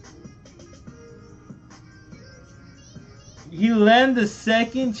 You land the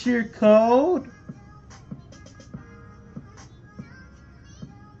second cheer code?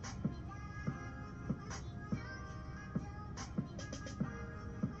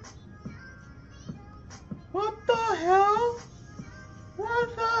 What the hell?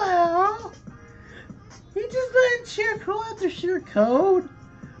 What the hell? He just let cheer code after cheer code?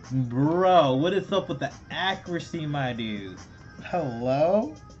 Bro, what is up with the accuracy, my dude?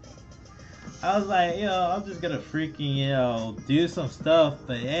 Hello? I was like, I'm just gonna freaking, do some stuff,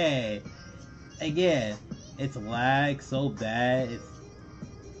 but hey, again, it's lag so bad.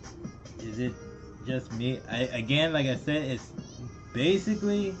 Is it just me? Again, like I said, it's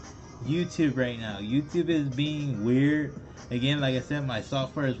basically YouTube right now. YouTube is being weird. Again, like I said, my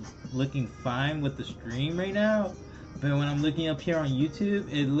software is looking fine with the stream right now, but when I'm looking up here on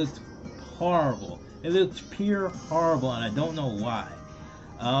YouTube, it looks horrible. It looks pure horrible, and I don't know why.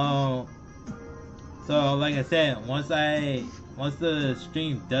 So like I said, once the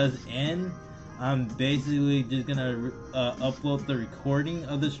stream does end, I'm basically just gonna upload the recording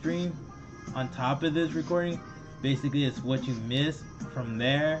of the stream on top of this recording, basically it's what you miss from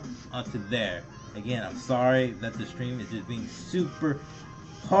there onto there. Again, I'm sorry that the stream is just being super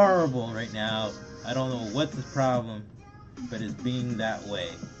horrible right now. I don't know what's the problem, but it's being that way.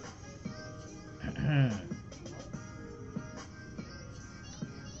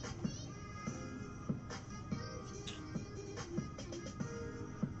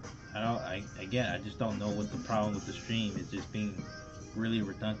 I just don't know what the problem with the stream is. Just being really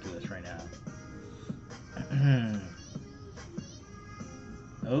ridiculous right now.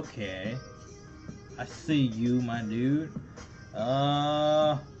 Okay, I see you, my dude.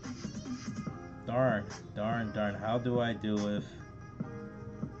 Darn. How do I deal with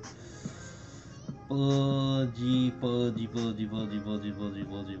Budgie.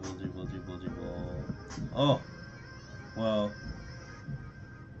 Oh, well,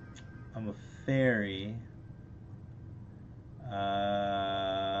 I'm a fairy.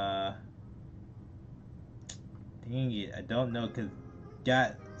 Dang it, I don't know, cause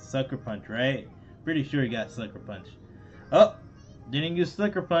got Sucker Punch, right? Pretty sure he got Sucker Punch. Oh, didn't use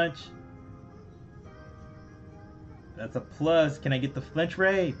Sucker Punch. That's a plus. Can I get the flinch,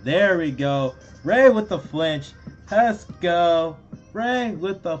 Ray? There we go. Ray with the flinch. Let's go. Ray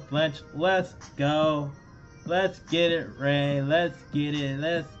with the flinch. Let's go. Let's get it, Ray. Let's get it.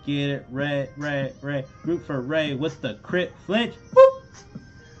 Let's get it. Ray. Root for Ray with the crit flinch. Whoop.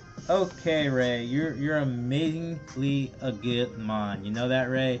 Okay, Ray. You're amazingly a good mon. You know that,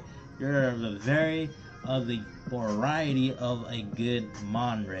 Ray? You're the variety of a good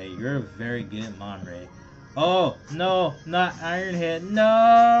mon, Ray. You're a very good mon, Ray. Oh, no, not Ironhead.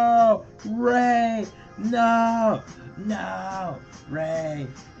 No! Ray! No! Ray!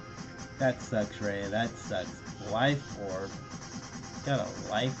 That sucks, Ray. That sucks. Life Orb. Got a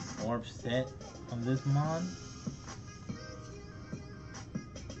Life Orb set on this mon?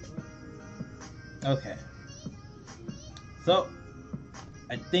 Okay. So,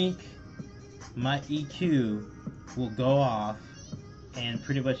 I think my EQ will go off and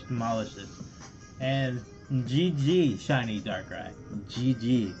pretty much demolish this. And GG, Shiny Darkrai.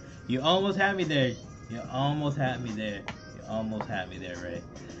 GG. You almost had me there. You almost had me there. You almost had me there, Ray.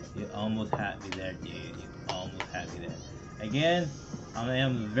 You almost had me there, dude. You almost had me there. Again, I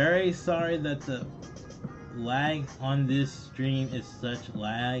am very sorry that the lag on this stream is such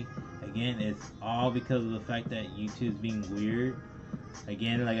lag. Again, it's all because of the fact that YouTube's being weird.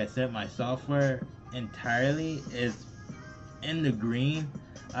 Again, like I said, my software entirely is in the green.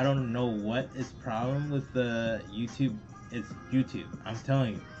 I don't know what is problem with the YouTube. It's YouTube. I'm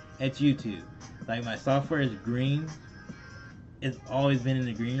telling you, it's YouTube. Like, my software is green. It's always been in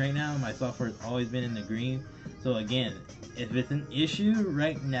the green right now. My software has always been in the green. So again, if it's an issue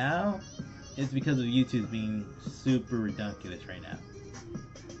right now, it's because of YouTube being super ridiculous right now.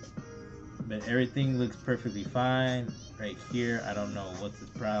 But everything looks perfectly fine right here. I don't know what's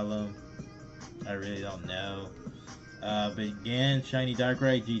the problem. I really don't know. But again, Shiny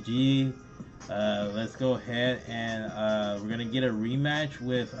Darkrai, GG. Let's go ahead and we're gonna get a rematch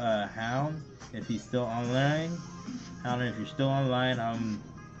with Hound if he's still online. Hound, if you're still online, I'm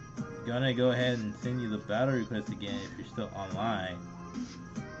gonna go ahead and send you the battle request again if you're still online.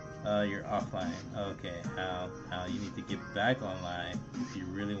 You're offline. Okay, Hound, you need to get back online if you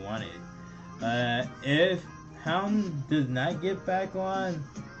really want it. If Hound does not get back on,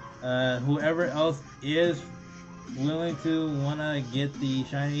 whoever else is willing to wanna get the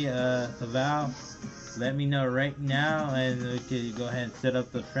shiny Val, let me know right now, and we can go ahead and set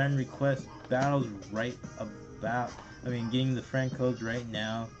up the friend request battles right about. Getting the friend codes right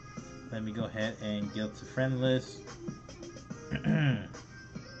now. Let me go ahead and get to friend list.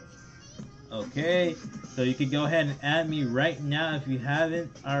 Okay, so you can go ahead and add me right now if you haven't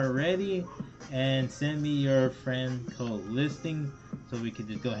already, and send me your friend code listing so we can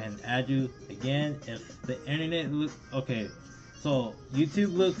just go ahead and add you. Again, if the internet looks okay, so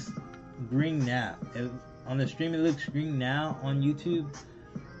YouTube looks green now. On the stream it looks green now on YouTube,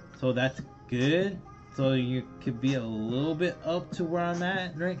 so that's good. So you could be a little bit up to where I'm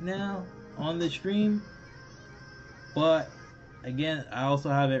at right now on the stream. But again, I also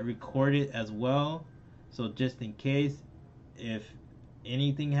have it recorded as well. So just in case, if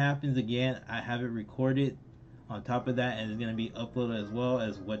anything happens again, I have it recorded on top of that, and it's going to be uploaded as well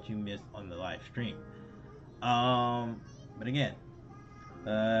as what you missed on the live stream. But again,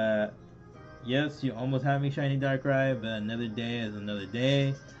 yes, you almost have me Shiny Darkrai, but another day is another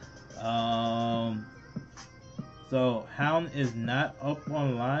day. So Hound is not up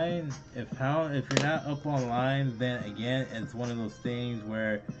online. If you're not up online, then again, it's one of those things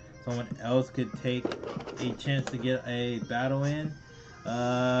where someone else could take a chance to get a battle in.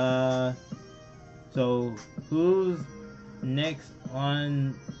 So who's next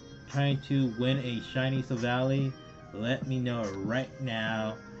on trying to win a shiny Valley? Let me know right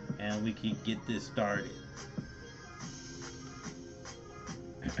now, and we can get this started.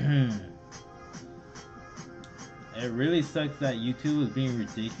 It really sucks that YouTube is being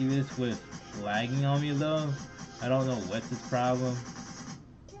ridiculous with lagging on me though. I don't know what's its problem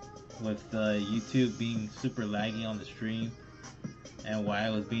with YouTube being super laggy on the stream and why I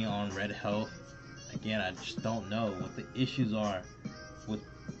was being on red health. Again, I just don't know what the issues are with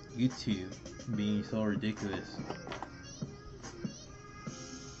YouTube being so ridiculous.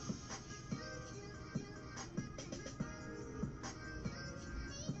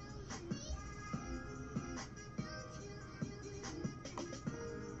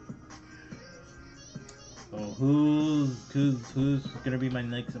 So who's gonna be my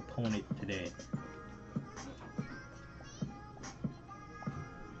next opponent today?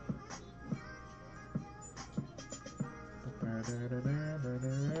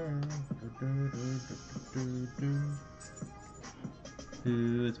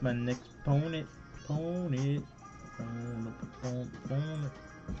 Who is my next opponent? Opponent.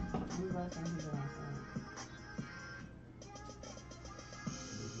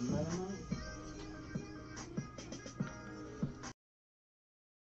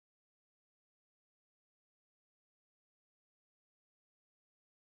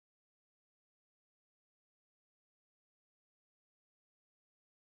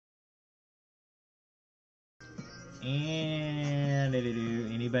 And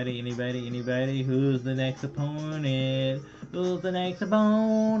anybody? Who's the next opponent? Who's the next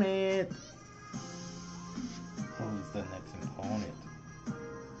opponent? Who's the next opponent?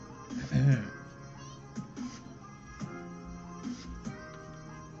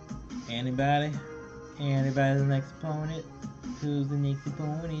 Anybody? Anybody's the next opponent? Who's the next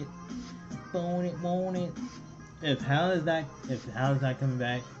opponent? Opponent. If Hal is not coming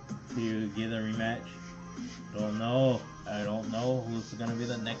back to get a rematch, I don't know who's gonna be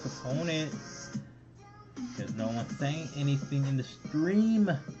the next opponent. Because no one's saying anything in the stream.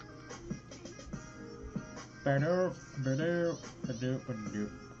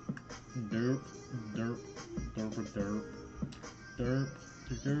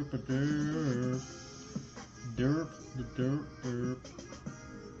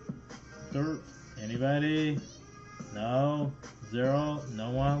 Anybody? No? Zero? No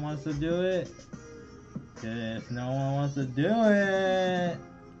one wants to do it? If no one wants to do it,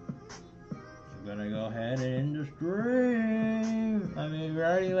 I'm gonna go ahead and end the stream. I mean, we're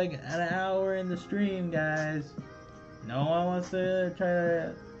already like an hour in the stream, guys. No one wants to try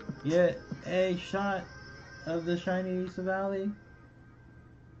to get a shot of the shiny Valley.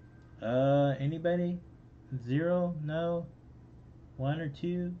 Anybody? Zero? No? 1 or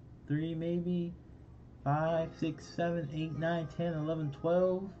 2, 3 maybe? 5, 6, 7, 8, 9, 10, 11,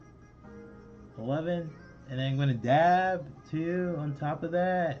 12, 11. And then I'm gonna dab too on top of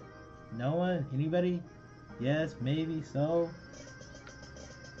that. No one? Anybody? Yes, maybe, so.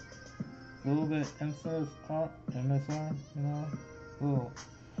 A little bit MSR, you know? Little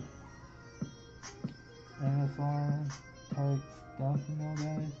MSR type stuff, you know,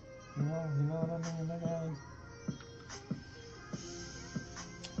 guys? You know what I mean, guys?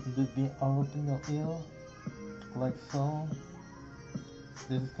 Just be all up in the ill, like so.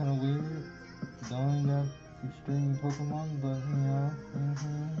 This is kind of weird, knowing that you're streaming Pokemon, but you know,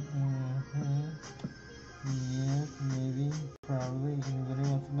 yes, maybe, probably. Anybody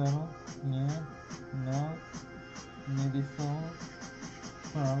wants to battle? Yeah, no, maybe so,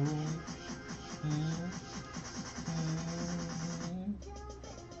 probably.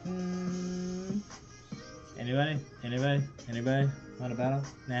 Anybody? Want to battle?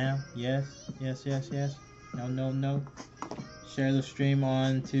 Now? Yes. No. Share the stream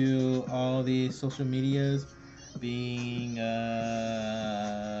on to all the social medias, being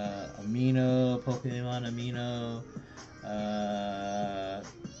Amino, Pokemon Amino,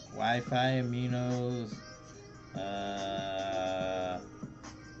 Wi-Fi Aminos, I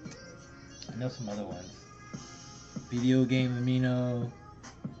know some other ones. Video game Amino.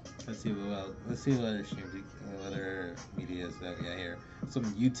 Let's see what else. Let's see what other streams, other medias that we got here. Some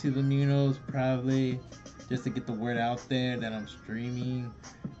YouTube Aminos probably, just to get the word out there that I'm streaming,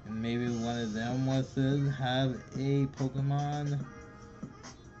 and maybe one of them wants to have a Pokemon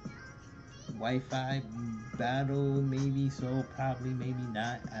Wi-Fi battle. Maybe so, probably, maybe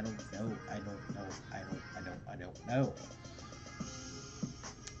not. I don't know.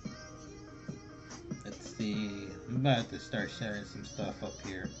 Let's see. I'm about to start sharing some stuff up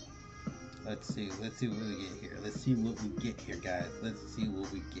here. Let's see what we get here. Let's see what we get here, guys. Let's see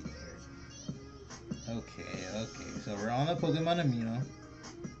what we get here. Okay, so we're on the Pokemon Amino.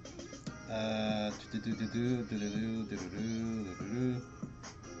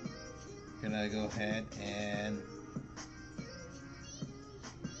 Gonna go ahead and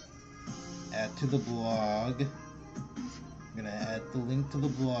add to the blog. I'm gonna add the link to the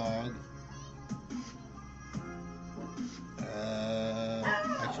blog.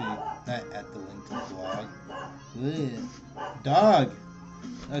 Actually, not add the link to the blog. Ugh. Dog!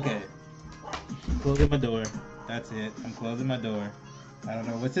 Okay. Closing my door. That's it. I'm closing my door. I don't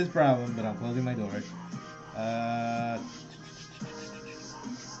know what's his problem, but I'm closing my door.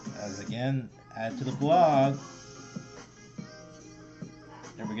 As again, add to the blog.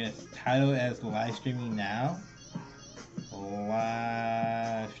 And we're gonna title it as live streaming now.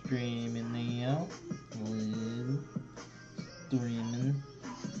 Live streaming now. Streaming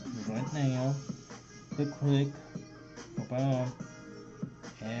right now. Click. Boom.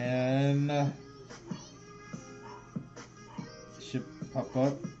 And should pop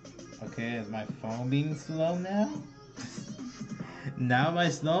up. Okay, is my phone being slow now? Now my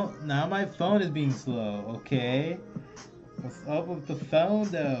phone is being slow. Okay. What's up with the phone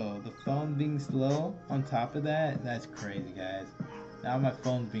though? The phone being slow on top of that? That's crazy, guys. Now my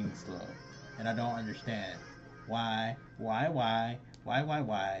phone's being slow. And I don't understand. Why?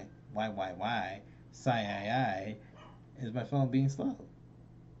 Sigh, is my phone being slow?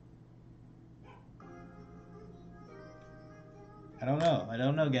 I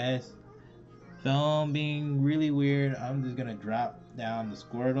don't know, guys. Phone being really weird. I'm just gonna drop down the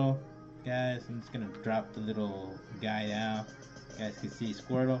Squirtle. Guys, I'm just gonna drop the little guy down. You guys can see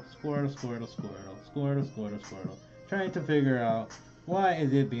Squirtle. Trying to figure out why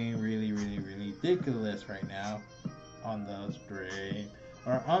is it being really ridiculous right now on the stream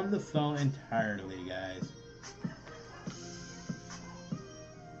or on the phone entirely, guys.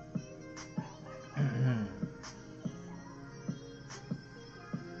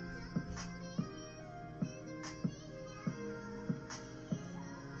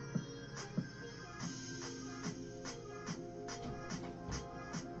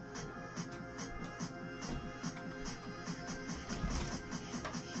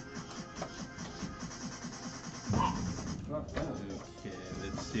 Okay,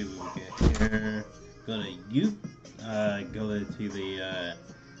 let's see what we get here. Go to the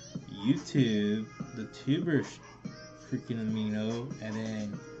YouTube, the tuber freaking amino, and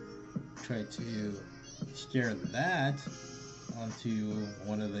then try to share that onto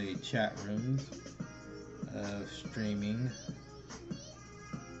one of the chat rooms of streaming.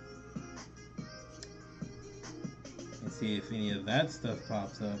 And see if any of that stuff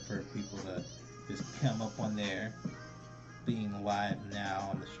pops up for people to just come up on there. Being live now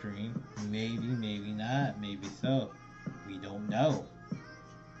on the stream. Maybe not, maybe so. We don't know.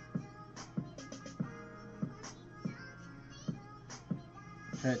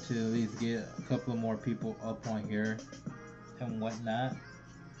 Try to at least get a couple more people up on here and whatnot.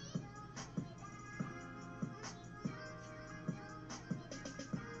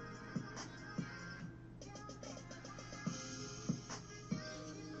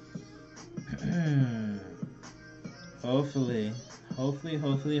 Hopefully,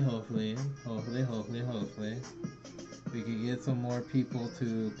 we can get some more people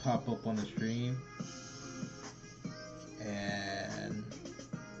to pop up on the stream, and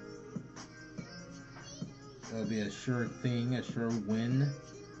it'll be a sure thing, a sure win.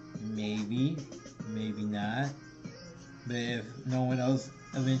 Maybe not. But if no one else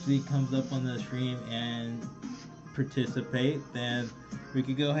eventually comes up on the stream and participate, then we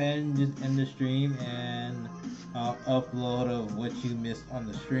could go ahead and just end the stream, and I'll upload of what you missed on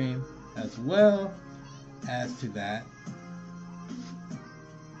the stream as well as to that.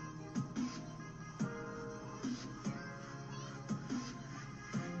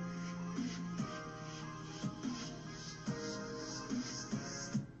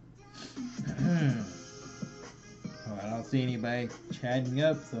 Well, I don't see anybody chatting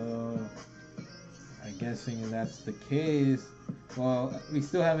up, so I'm guessing that's the case. Well, we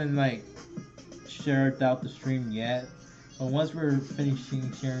still haven't shared out the stream yet. But once we're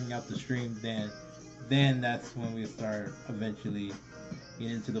finishing sharing out the stream, then that's when we start eventually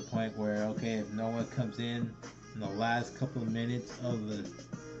getting to the point where, okay, if no one comes in the last couple of minutes of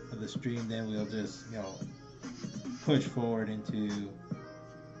the stream, then we'll just push forward into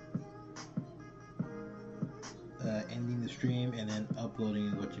ending the stream and then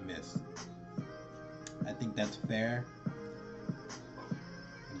uploading what you missed. I think that's fair.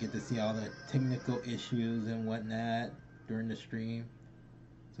 You get to see all the technical issues and whatnot during the stream,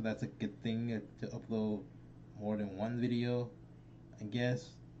 so that's a good thing to upload more than one video, I guess.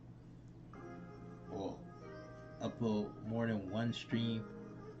 will upload more than one stream,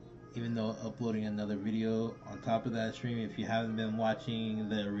 even though uploading another video on top of that stream. If you haven't been watching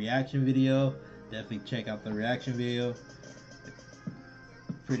the reaction video, definitely check out the reaction video.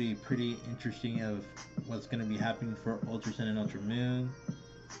 Pretty interesting of what's going to be happening for Ultra Sun and Ultra Moon.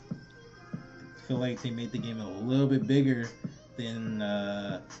 I feel like they made the game a little bit bigger than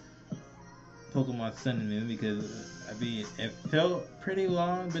Pokemon Sun and Moon, because I mean, it felt pretty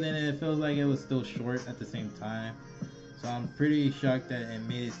long, but then it feels like it was still short at the same time. So I'm pretty shocked that it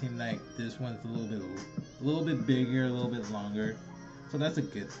made it seem like this one's a little bit bigger, a little bit longer. So that's a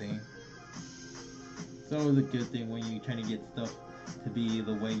good thing. It's always a good thing when you're trying to get stuff to be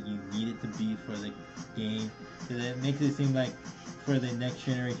the way you need it to be for the game, because it makes it seem like for the next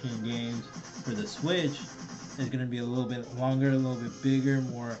generation games for the Switch, it's going to be a little bit longer, a little bit bigger,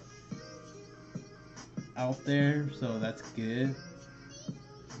 more out there. So that's good.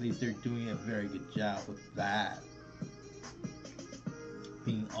 At least they're doing a very good job with that,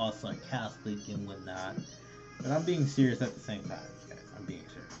 being all sarcastic and whatnot. But I'm being serious at the same time, guys. I'm being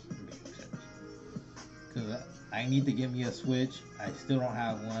serious. Because I need to get me a Switch. I still don't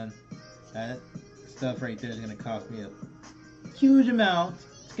have one. That stuff right there is going to cost me a huge amount.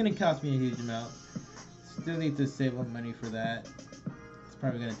 It's going to cost me a huge amount. Still need to save up money for that. It's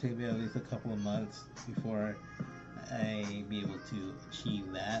probably going to take me at least a couple of months before I be able to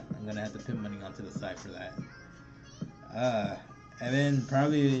achieve that. I'm going to have to put money onto the side for that. And then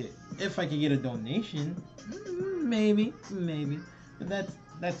probably if I can get a donation, maybe. But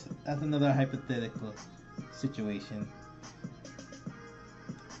that's another hypothetical situation.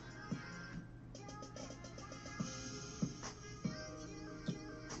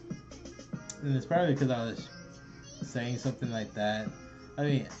 And it's probably because I was saying something like that. I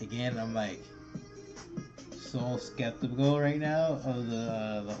mean, again, I'm like so skeptical right now of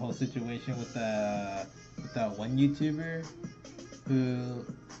the whole situation with that one YouTuber who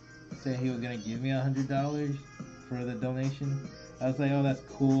said he was gonna give me $100 for the donation. I was like, oh, that's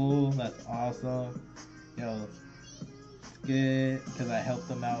cool, that's awesome, you know, it's good, because I helped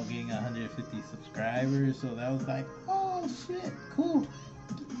them out getting 150 subscribers. So that was like, oh shit, cool,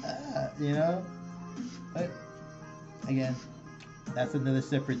 you know. But again, that's another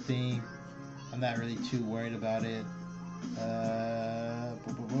separate thing. I'm not really too worried about it.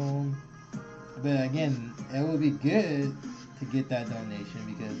 But again, it would be good to get that donation,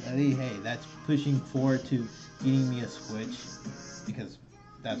 because at least, hey, that's pushing forward to getting me a Switch, because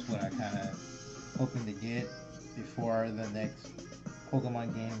that's what I kind of hoping to get before the next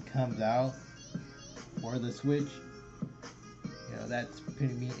Pokemon game comes out for the Switch. You know, that's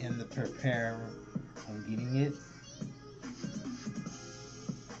putting me in the prepare of getting it.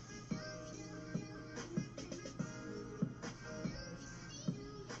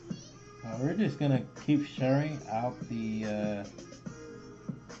 We're just gonna keep sharing out the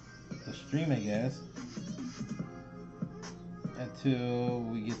stream, I guess, until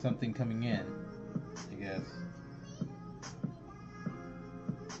we get something coming in, I guess.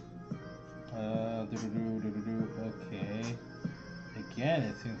 Okay. Again,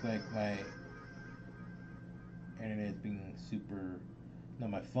 it seems like my internet is being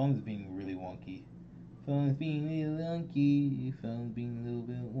my phone's being really wonky. Phone's being a little wonky. Phone's being a little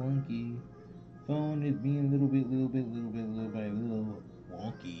bit wonky. Phone is being a little bit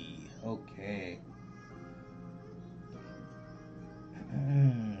wonky. Okay.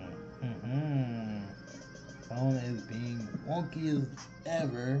 Phone is being wonky as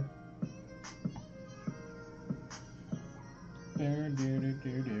ever.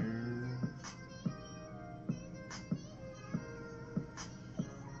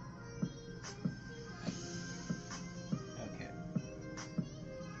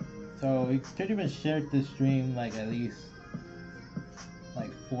 So we pretty much shared this stream like at least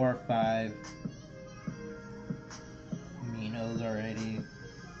like 4 or 5 Minos already.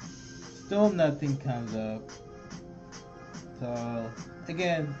 Still nothing comes up. So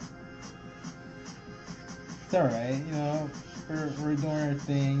again, it's alright, you know, we're doing our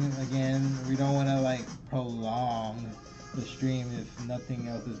thing. Again, we don't want to like prolong the stream if nothing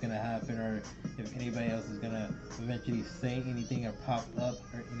else is gonna happen, or if anybody else is gonna eventually say anything or pop up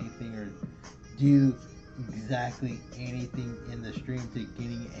or anything or do exactly anything in the stream to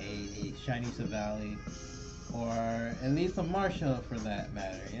getting a shiny Savali, or at least a Marshall for that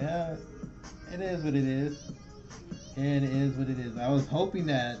matter. Yeah, it is what it is. It is what it is. I was hoping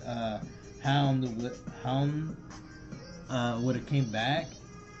that Hound would have came back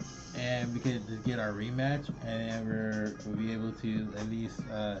and we could just get our rematch, and we'll be able to at least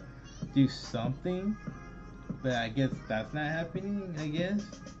do something. But I guess that's not happening, I guess,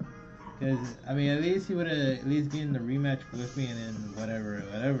 Because, I mean, at least he would have at least gotten the rematch with me and then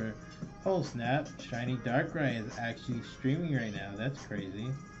whatever. Oh, snap. Shiny Darkrai is actually streaming right now. That's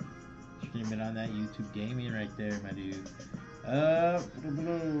crazy. Streaming on that YouTube gaming right there, my dude.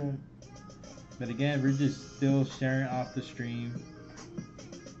 But again, we're just still sharing off the stream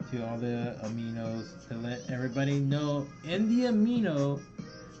to all the aminos to let everybody know in the amino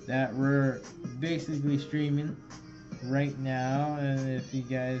that we're basically streaming right now. And if you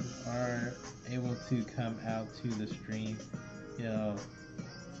guys are able to come out to the stream, you know,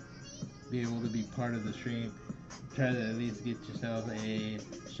 be able to be part of the stream, try to at least get yourself a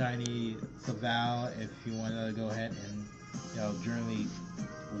shiny Saval if you want to go ahead and, you know, generally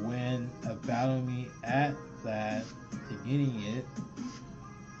win a battle me at that to getting it.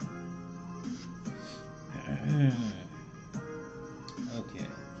 Okay.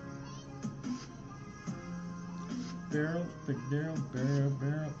 Barrel.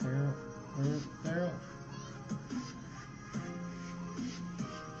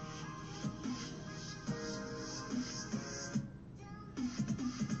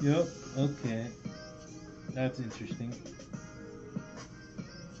 Yep, okay. That's interesting.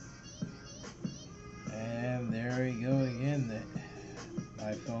 And there we go again.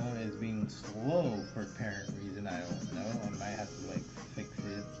 My phone is being slow for apparent reason. I don't know. I might have to like fix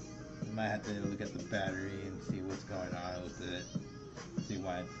it. I might have to look at the battery and see what's going on with it. See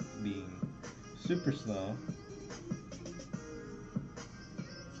why it's being super slow.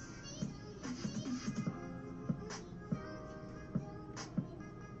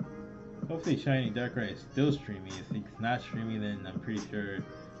 Hopefully Shiny Darkrai is still streaming. If it's not streaming, then I'm pretty sure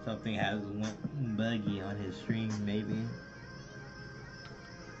something has went buggy on his stream, maybe.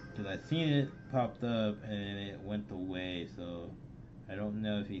 Because I seen it popped up and it went away, so I don't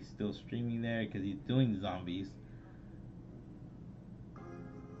know if he's still streaming there because he's doing zombies.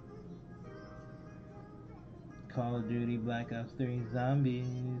 Call of Duty Black Ops 3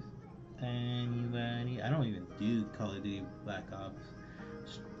 Zombies. Anybody? I don't even do Call of Duty Black Ops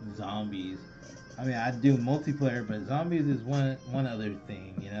Zombies. I mean, I do multiplayer, but zombies is one other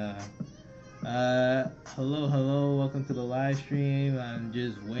thing, you know. Hello, welcome to the live stream. I'm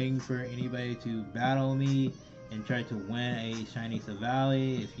just waiting for anybody to battle me and try to win a shiny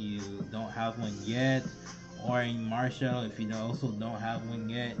Savali if you don't have one yet, or a Marshall if you also don't have one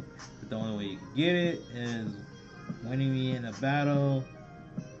yet. But the only way you can get it is winning me in a battle.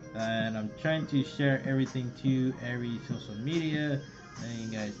 And I'm trying to share everything to every social media, letting you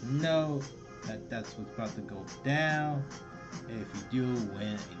guys know that that's what's about to go down. If you do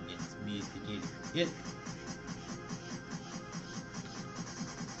win against me to get it.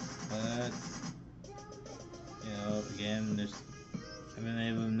 But, you know, again, there's, I mean,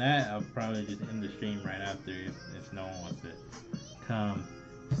 other than that, I'll probably just end the stream right after if no one wants to come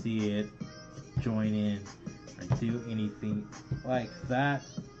see it, join in, or do anything like that.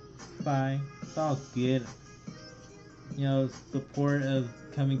 Fine, it's all good. You know, support of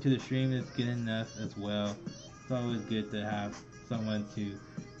coming to the stream is good enough as well. It's always good to have someone to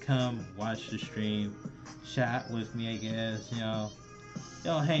come watch the stream, chat with me, I guess, you know,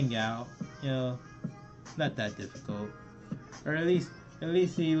 hang out, you know, not that difficult. Or at least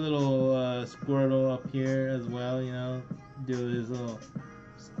see little Squirtle up here as well, you know, do his little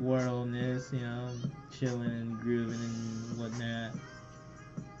Squirtleness, you know, chilling and grooving and whatnot.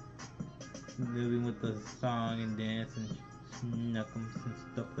 Moving with the song and dance and snuckums and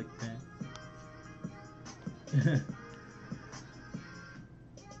stuff like that.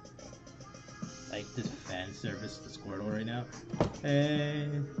 Like this fan service to Squirtle right now. Hey,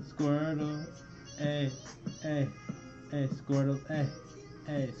 Squirtle. Hey, Squirtle.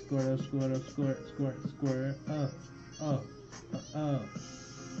 Hey, Squirtle, squirt.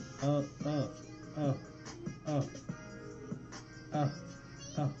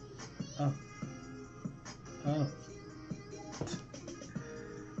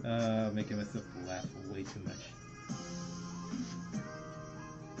 Making myself laugh way too much.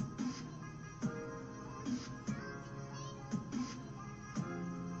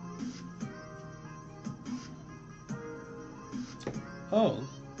 Oh,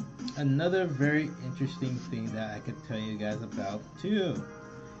 another very interesting thing that I could tell you guys about too.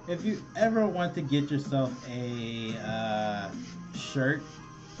 If you ever want to get yourself a shirt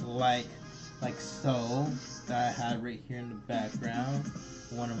like so that I have right here in the background,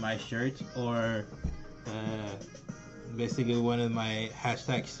 one of my shirts, or basically one of my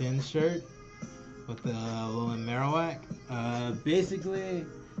hashtag sin shirt with the little Marowak. Basically,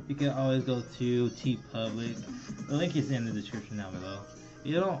 you can always go to TeePublic. The link is in the description down below.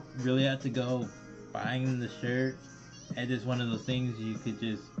 You don't really have to go buying the shirt. It's just one of those things you could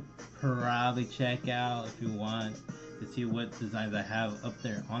just probably check out if you want to see what designs I have up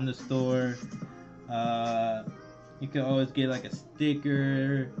there on the store. Uh, you can always get like a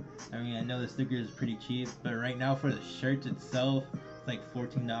sticker. I mean, I know the sticker is pretty cheap, but right now for the shirts itself, it's like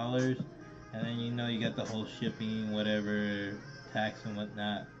 $14. And then you got the whole shipping, whatever, tax and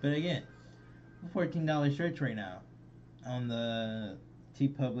whatnot. But again, $14 shirts right now on the T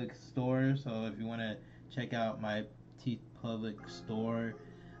Public store. So if you want to check out my T Public store,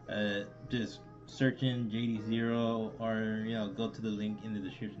 just search in JDZero, or go to the link in the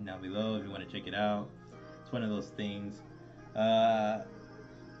description down below if you want to check it out. It's one of those things. Other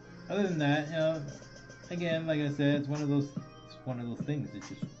than that, again, like I said, it's one of those things. It's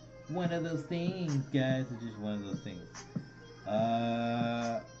just one of those things, guys. It's just one of those things.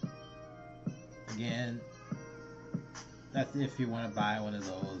 Again, that's if you want to buy one of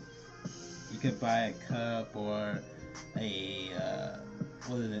those. You could buy a cup or a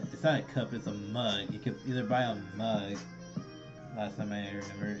what is it? It's not a cup, it's a mug. You could either buy a mug. Last time I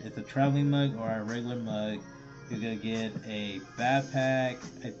remember, it's a traveling mug or a regular mug. You're gonna get a backpack.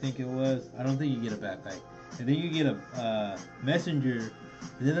 I think it was. I don't think you get a backpack. I think you get a messenger.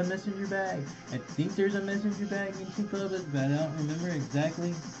 Is it a messenger bag? I think there's a messenger bag in T Public, but I don't remember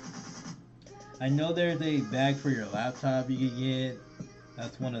exactly. I know there's a bag for your laptop you can get.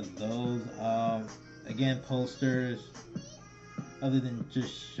 That's one of those. Again, posters. Other than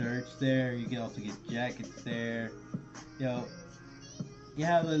just shirts there, you can also get jackets there. You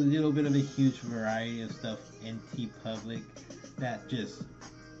have a little bit of a huge variety of stuff in T Public, not just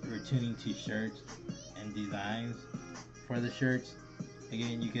retuning to shirts and designs for the shirts.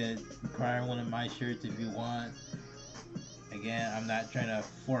 Again, you could acquire one of my shirts if you want. Again, I'm not trying to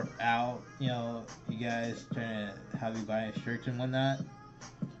fork out, you guys trying to have you buy shirts and whatnot.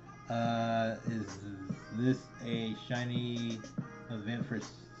 Is this a shiny event for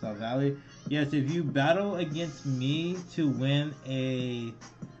South Valley? Yes, if you battle against me to win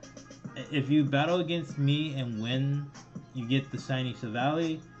if you battle against me and win, you get the shiny South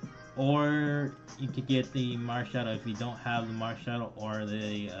Valley, or you could get the Marshadow if you don't have the Marshadow or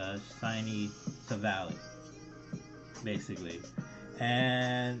the shiny South Valley, basically.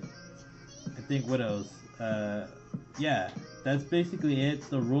 And I think what else? Yeah, that's basically it.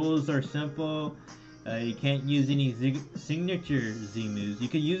 The rules are simple. You can't use any signature Z moves. You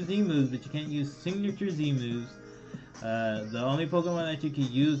can use Z moves, but you can't use signature Z moves. The only Pokemon that you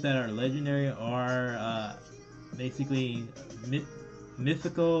can use that are legendary are basically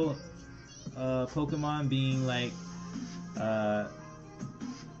mythical Pokemon, being like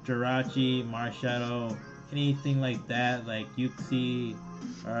Jirachi, Marshadow, anything like that, like Uxie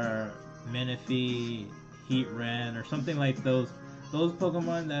or Menifee, Heatran, or something like those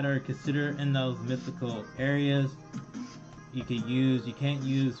Pokemon that are considered in those mythical areas. You could use. You can't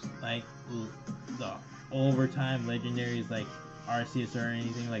use like the overtime legendaries like Arceus or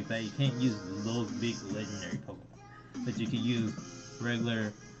anything like that. You can't use those big legendary Pokemon, but you can use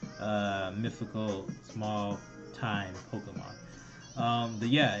regular mythical small time Pokemon. But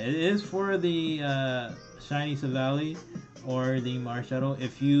yeah, it is for the shiny Savali or the Marshadow.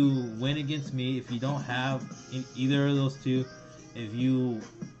 If you win against me, if you don't have either of those two, if you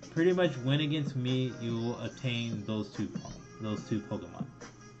pretty much win against me, you will obtain those two Pokemon.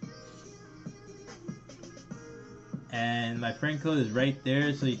 And my friend code is right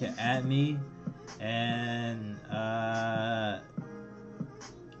there, so you can add me. And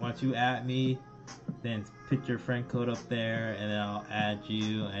once you add me, then put your friend code up there, and then I'll add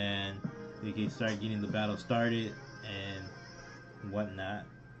you, and we can start getting the battle started and whatnot.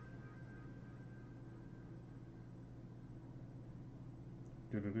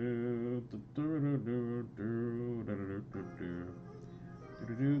 I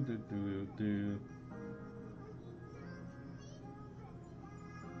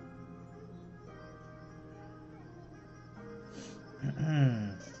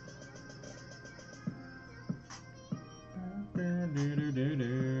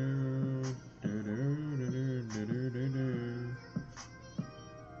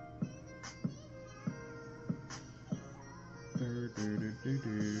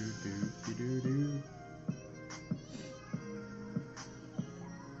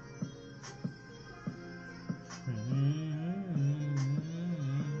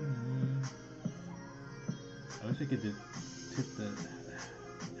wish I could just put the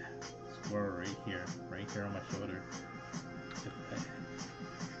squirrel right here on my shoulder.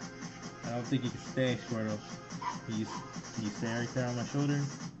 I don't think you can stay, Squirtle. Can you stay right there on my shoulder?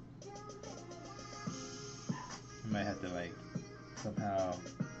 I might have to like somehow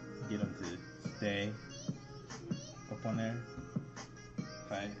get him to stay up on there.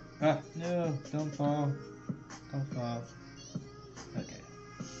 Wi-Fi. Ah, no, don't fall. Don't fall. Okay.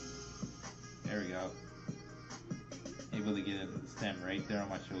 There we go. Able to get a stem right there on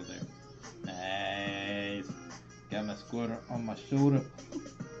my shoulder. Nice. Got my squatter on my shoulder.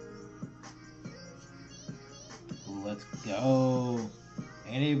 Let's go.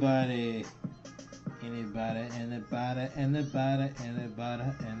 Anybody. Anybody, anybody, anybody, anybody,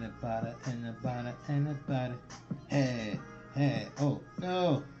 anybody, anybody, anybody. Hey, hey, oh,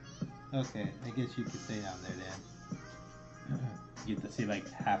 no. Okay, I guess you could stay down there then. You get to see like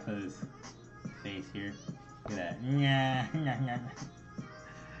half of his face here. Look at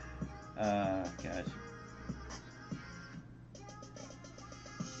that. Gosh.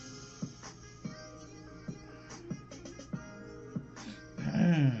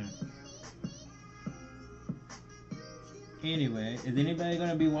 Anyway, is anybody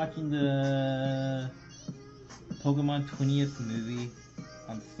gonna be watching the Pokemon 20th movie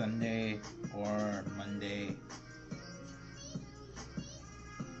on Sunday or Monday?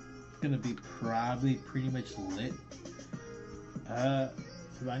 It's gonna be probably pretty much lit. Cause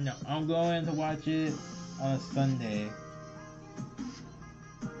I know I'm going to watch it on a Sunday.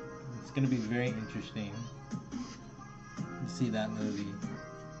 It's gonna be very interesting to see that movie.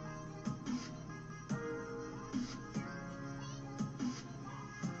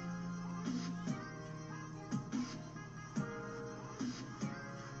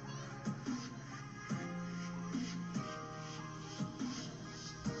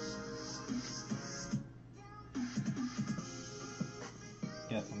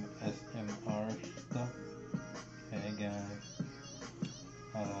 Got some SMR stuff. Hey guys.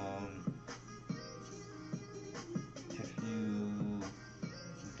 If you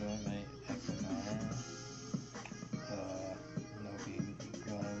enjoy my SMR, be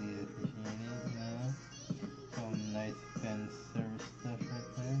gladly appreciated, you know. Some nice fan service stuff right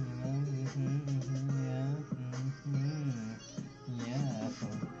there, you know. Yeah,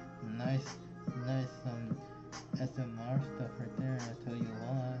 some nice SMR stuff right there. I tell you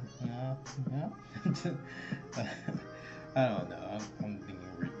what, yeah. I don't know. I'm being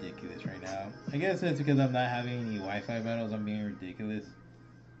ridiculous right now. I guess it's because I'm not having any Wi-Fi battles. I'm being ridiculous.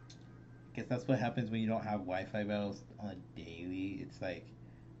 I guess that's what happens when you don't have Wi-Fi battles on a daily. It's like,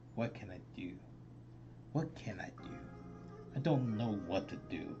 what can I do? What can I do? I don't know what to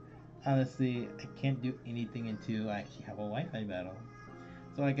do. Honestly, I can't do anything until I actually have a Wi-Fi battle.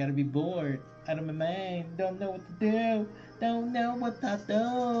 So I gotta be bored out of my mind. Don't know what to do. Don't know what to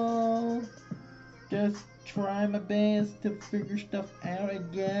do. Just try my best to figure stuff out, I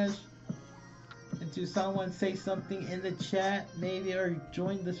guess. Until someone say something in the chat, maybe, or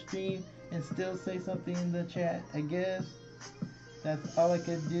join the stream and still say something in the chat, I guess. That's all I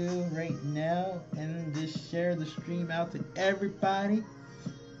can do right now. And just share the stream out to everybody.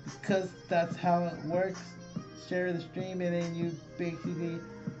 Because that's how it works. Share the stream and then you basically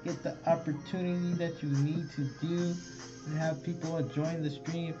get the opportunity that you need to do and have people join the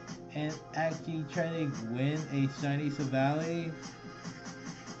stream and actually try to win a shiny Savali.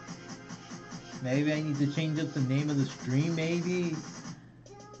 Maybe I need to change up the name of the stream, maybe.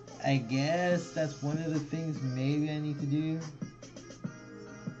 I guess that's one of the things maybe I need to do.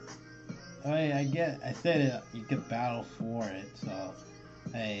 Oh yeah, I said it, you could battle for it, so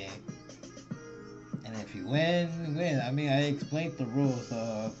hey. And if you win, win. I mean, I explained the rules,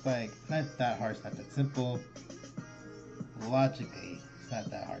 so it's like, not that hard, it's not that simple. Logically, it's not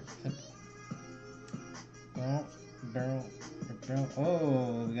that hard, it's simple.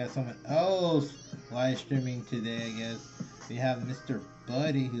 Oh, we got someone else live streaming today, I guess. We have Mr.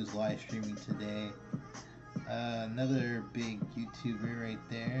 Buddy who's live streaming today. Another big YouTuber right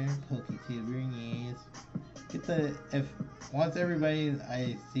there, PokeTuber, yes. Once everybody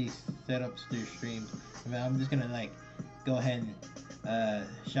I see set up their streams, I mean, I'm just gonna like go ahead and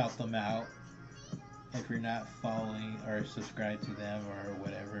shout them out. If you're not following or subscribed to them or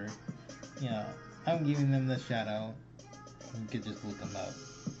whatever, you know, I'm giving them the shout out. You could just look them up.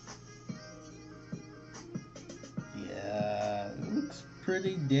 Yeah, it looks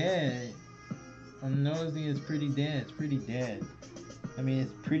pretty dead. I'm noticing it's pretty dead. It's pretty dead. I mean,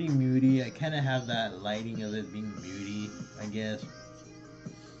 it's pretty moody. I kind of have that lighting of it being moody, I guess.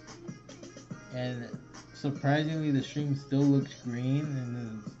 And surprisingly, the stream still looks green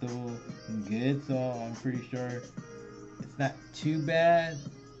and it's still good. So I'm pretty sure it's not too bad,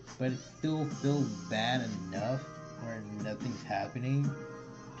 but it still feels bad enough where nothing's happening.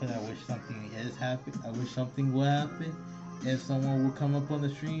 Because I wish something is happening. I wish something will happen. If someone will come up on the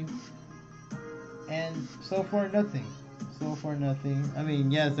stream. And so far, nothing. So far, nothing. I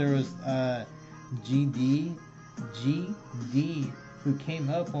mean, yes, there was GD who came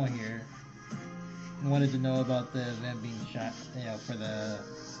up on here wanted to know about the event being shot, for the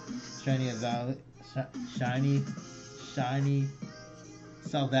shiny Valley, shiny, shiny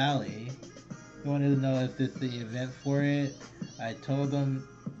South Valley. He wanted to know if this is the event for it. I told them,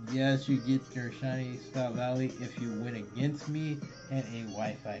 yes, you get your shiny South Valley if you win against me in a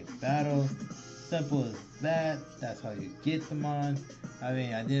Wi-Fi battle. Simple as that. That's how you get them on. I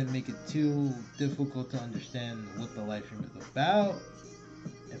mean, I didn't make it too difficult to understand what the live stream is about.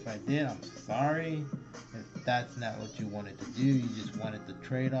 If I did, I'm sorry. If that's not what you wanted to do, you just wanted the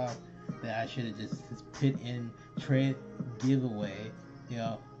trade-off, then I should have just put in trade giveaway,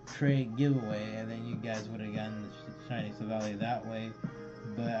 trade giveaway, and then you guys would have gotten the shiny Savali that way.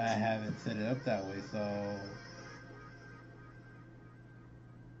 But I haven't set it up that way, so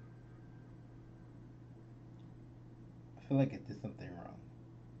I feel like I did something wrong.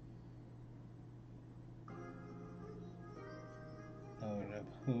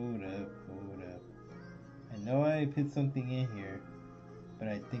 Hold up. I know I put something in here, but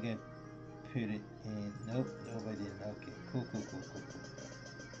I think I put it in. Nope, I didn't. Okay, cool.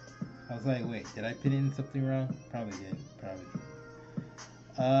 I was like, wait, did I put in something wrong? Probably did.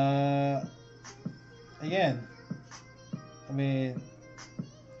 Again, I mean,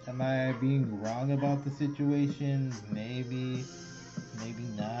 am I being wrong about the situation? Maybe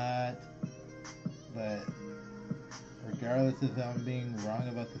not. But regardless if I'm being wrong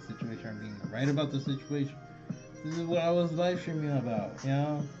about the situation or I'm being right about the situation, this is what I was live streaming about,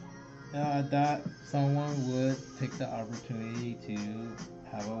 I thought someone would take the opportunity to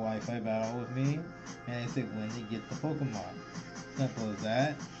have a Wi-Fi battle with me, and I said when they get the Pokemon. Simple as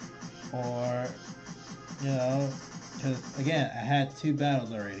that. Or, because again, I had 2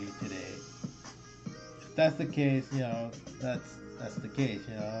 battles already today. If that's the case, that's the case.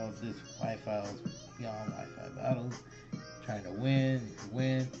 This Wi-Fi battles, trying to win.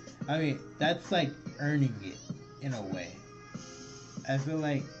 I mean, that's like earning it in a way. I feel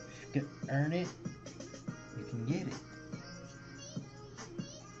like if you can earn it, you can get it.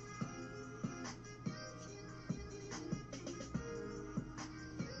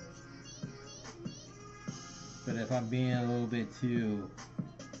 But if I'm being a little bit too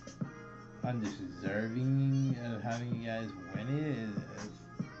undeserving of having you guys win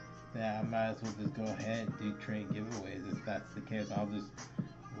it, then I might as well just go ahead and do trade giveaways. If that's the case, I'll just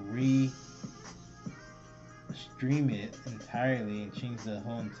stream it entirely and change the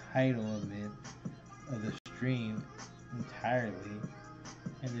whole title of the stream entirely,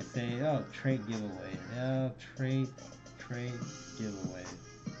 and just say, oh, trade giveaway. Trade giveaway.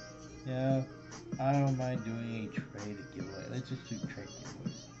 I don't mind doing a trade giveaway. Let's just do trade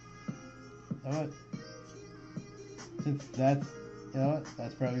giveaways. Since that's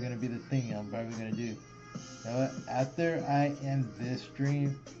probably gonna be the thing I'm probably gonna do. After I end this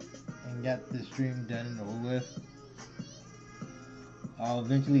stream and get this stream done and over with, I'll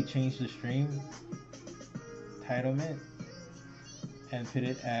eventually change the stream entitlement and put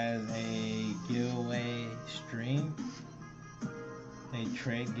it as a giveaway stream, a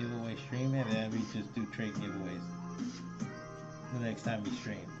trade giveaway stream, and then we just do trade giveaways the next time we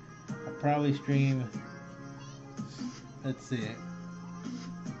stream. I'll probably stream, let's see,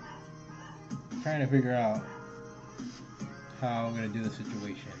 trying to figure out how I'm going to do the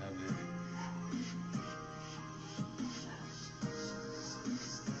situation of it.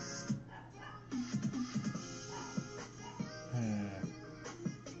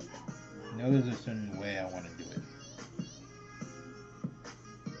 I know there's a certain way I want to do it,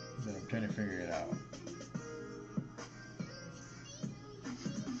 but I'm trying to figure it out.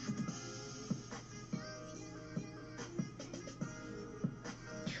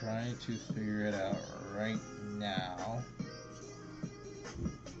 Trying to figure it out right now.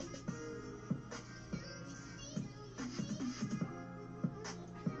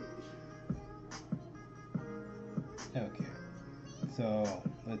 Okay, so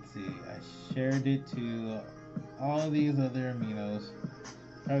let's see. I shared it to all these other aminos.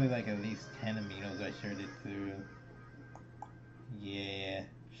 Probably like at least 10 aminos I shared it through. Yeah,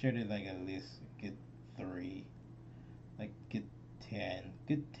 shared it like at least get 3. Like get 10.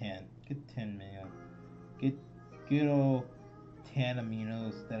 Get 10 million. Get good old 10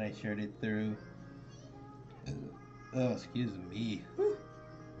 aminos that I shared it through. Oh, excuse me. Whew.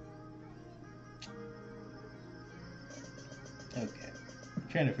 Okay. I'm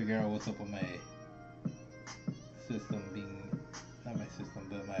trying to figure out what's up with my system being, not my system,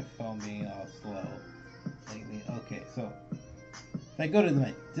 but my phone being all slow lately. Okay, so if I go to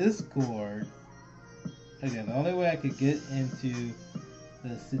my Discord, okay, the only way I could get into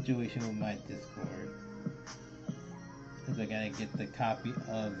the situation with my Discord because I gotta get the copy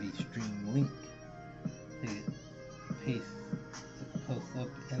of the stream link to paste the post up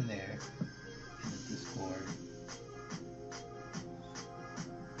in there in the Discord.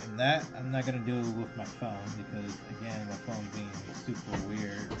 And that I'm not gonna do it with my phone because again my phone being super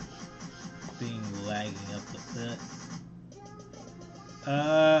weird, being lagging up a bit.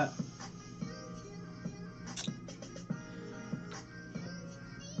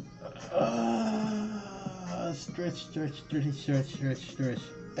 Stretch.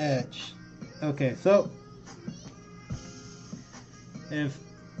 Edge. Okay, so if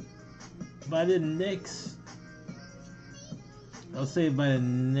by the next, I'll say by the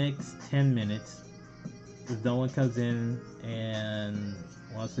next 10 minutes, if no one comes in and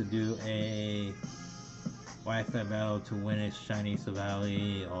wants to do a Wi-Fi battle to win a shiny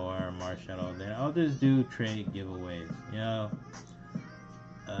Savali or Marshadow, then I'll just do trade giveaways, you know.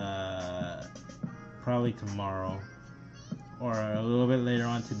 Probably tomorrow or a little bit later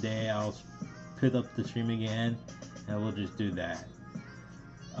on today. I'll put up the stream again and we'll just do that.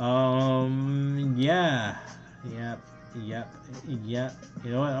 Yeah. You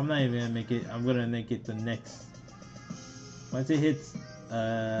know what? I'm not even gonna make it. I'm gonna make it the next. Once it hits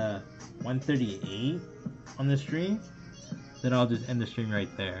 138 on the stream, then I'll just end the stream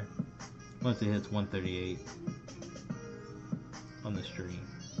right there. Once it hits 138 on the stream.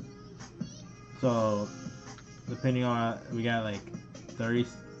 So, depending on, we got like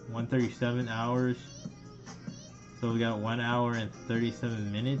 137 hours. So we got 1 hour and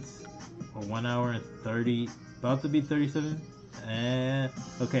 37 minutes, or 1 hour and 30, about to be 37.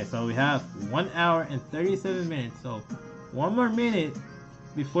 Okay, so we have 1 hour and 37 minutes. So 1 more minute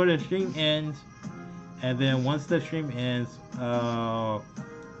before the stream ends, and then once the stream ends,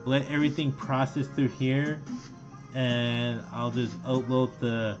 let everything process through here, and I'll just upload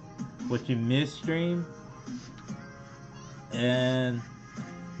the what you missed stream, and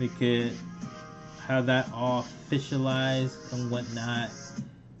we could have that all officialized and whatnot,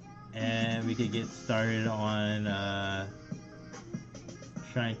 and we could get started on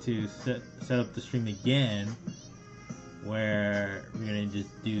trying to set up the stream again, where we're gonna just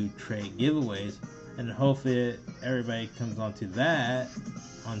do trade giveaways, and hopefully everybody comes onto that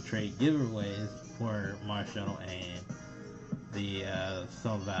on trade giveaways for Marshall and the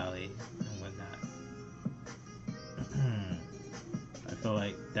Sun Valley and whatnot. I feel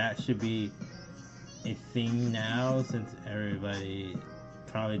like that should be a thing now, since everybody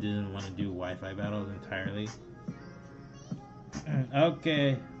probably didn't want to do Wi-Fi battles entirely.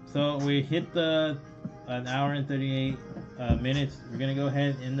 Okay, so we hit the 1 hour and 38 minutes. We're gonna go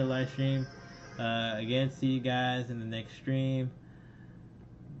ahead and end the live stream. Again, see you guys in the next stream.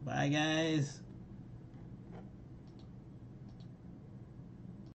 Bye, guys.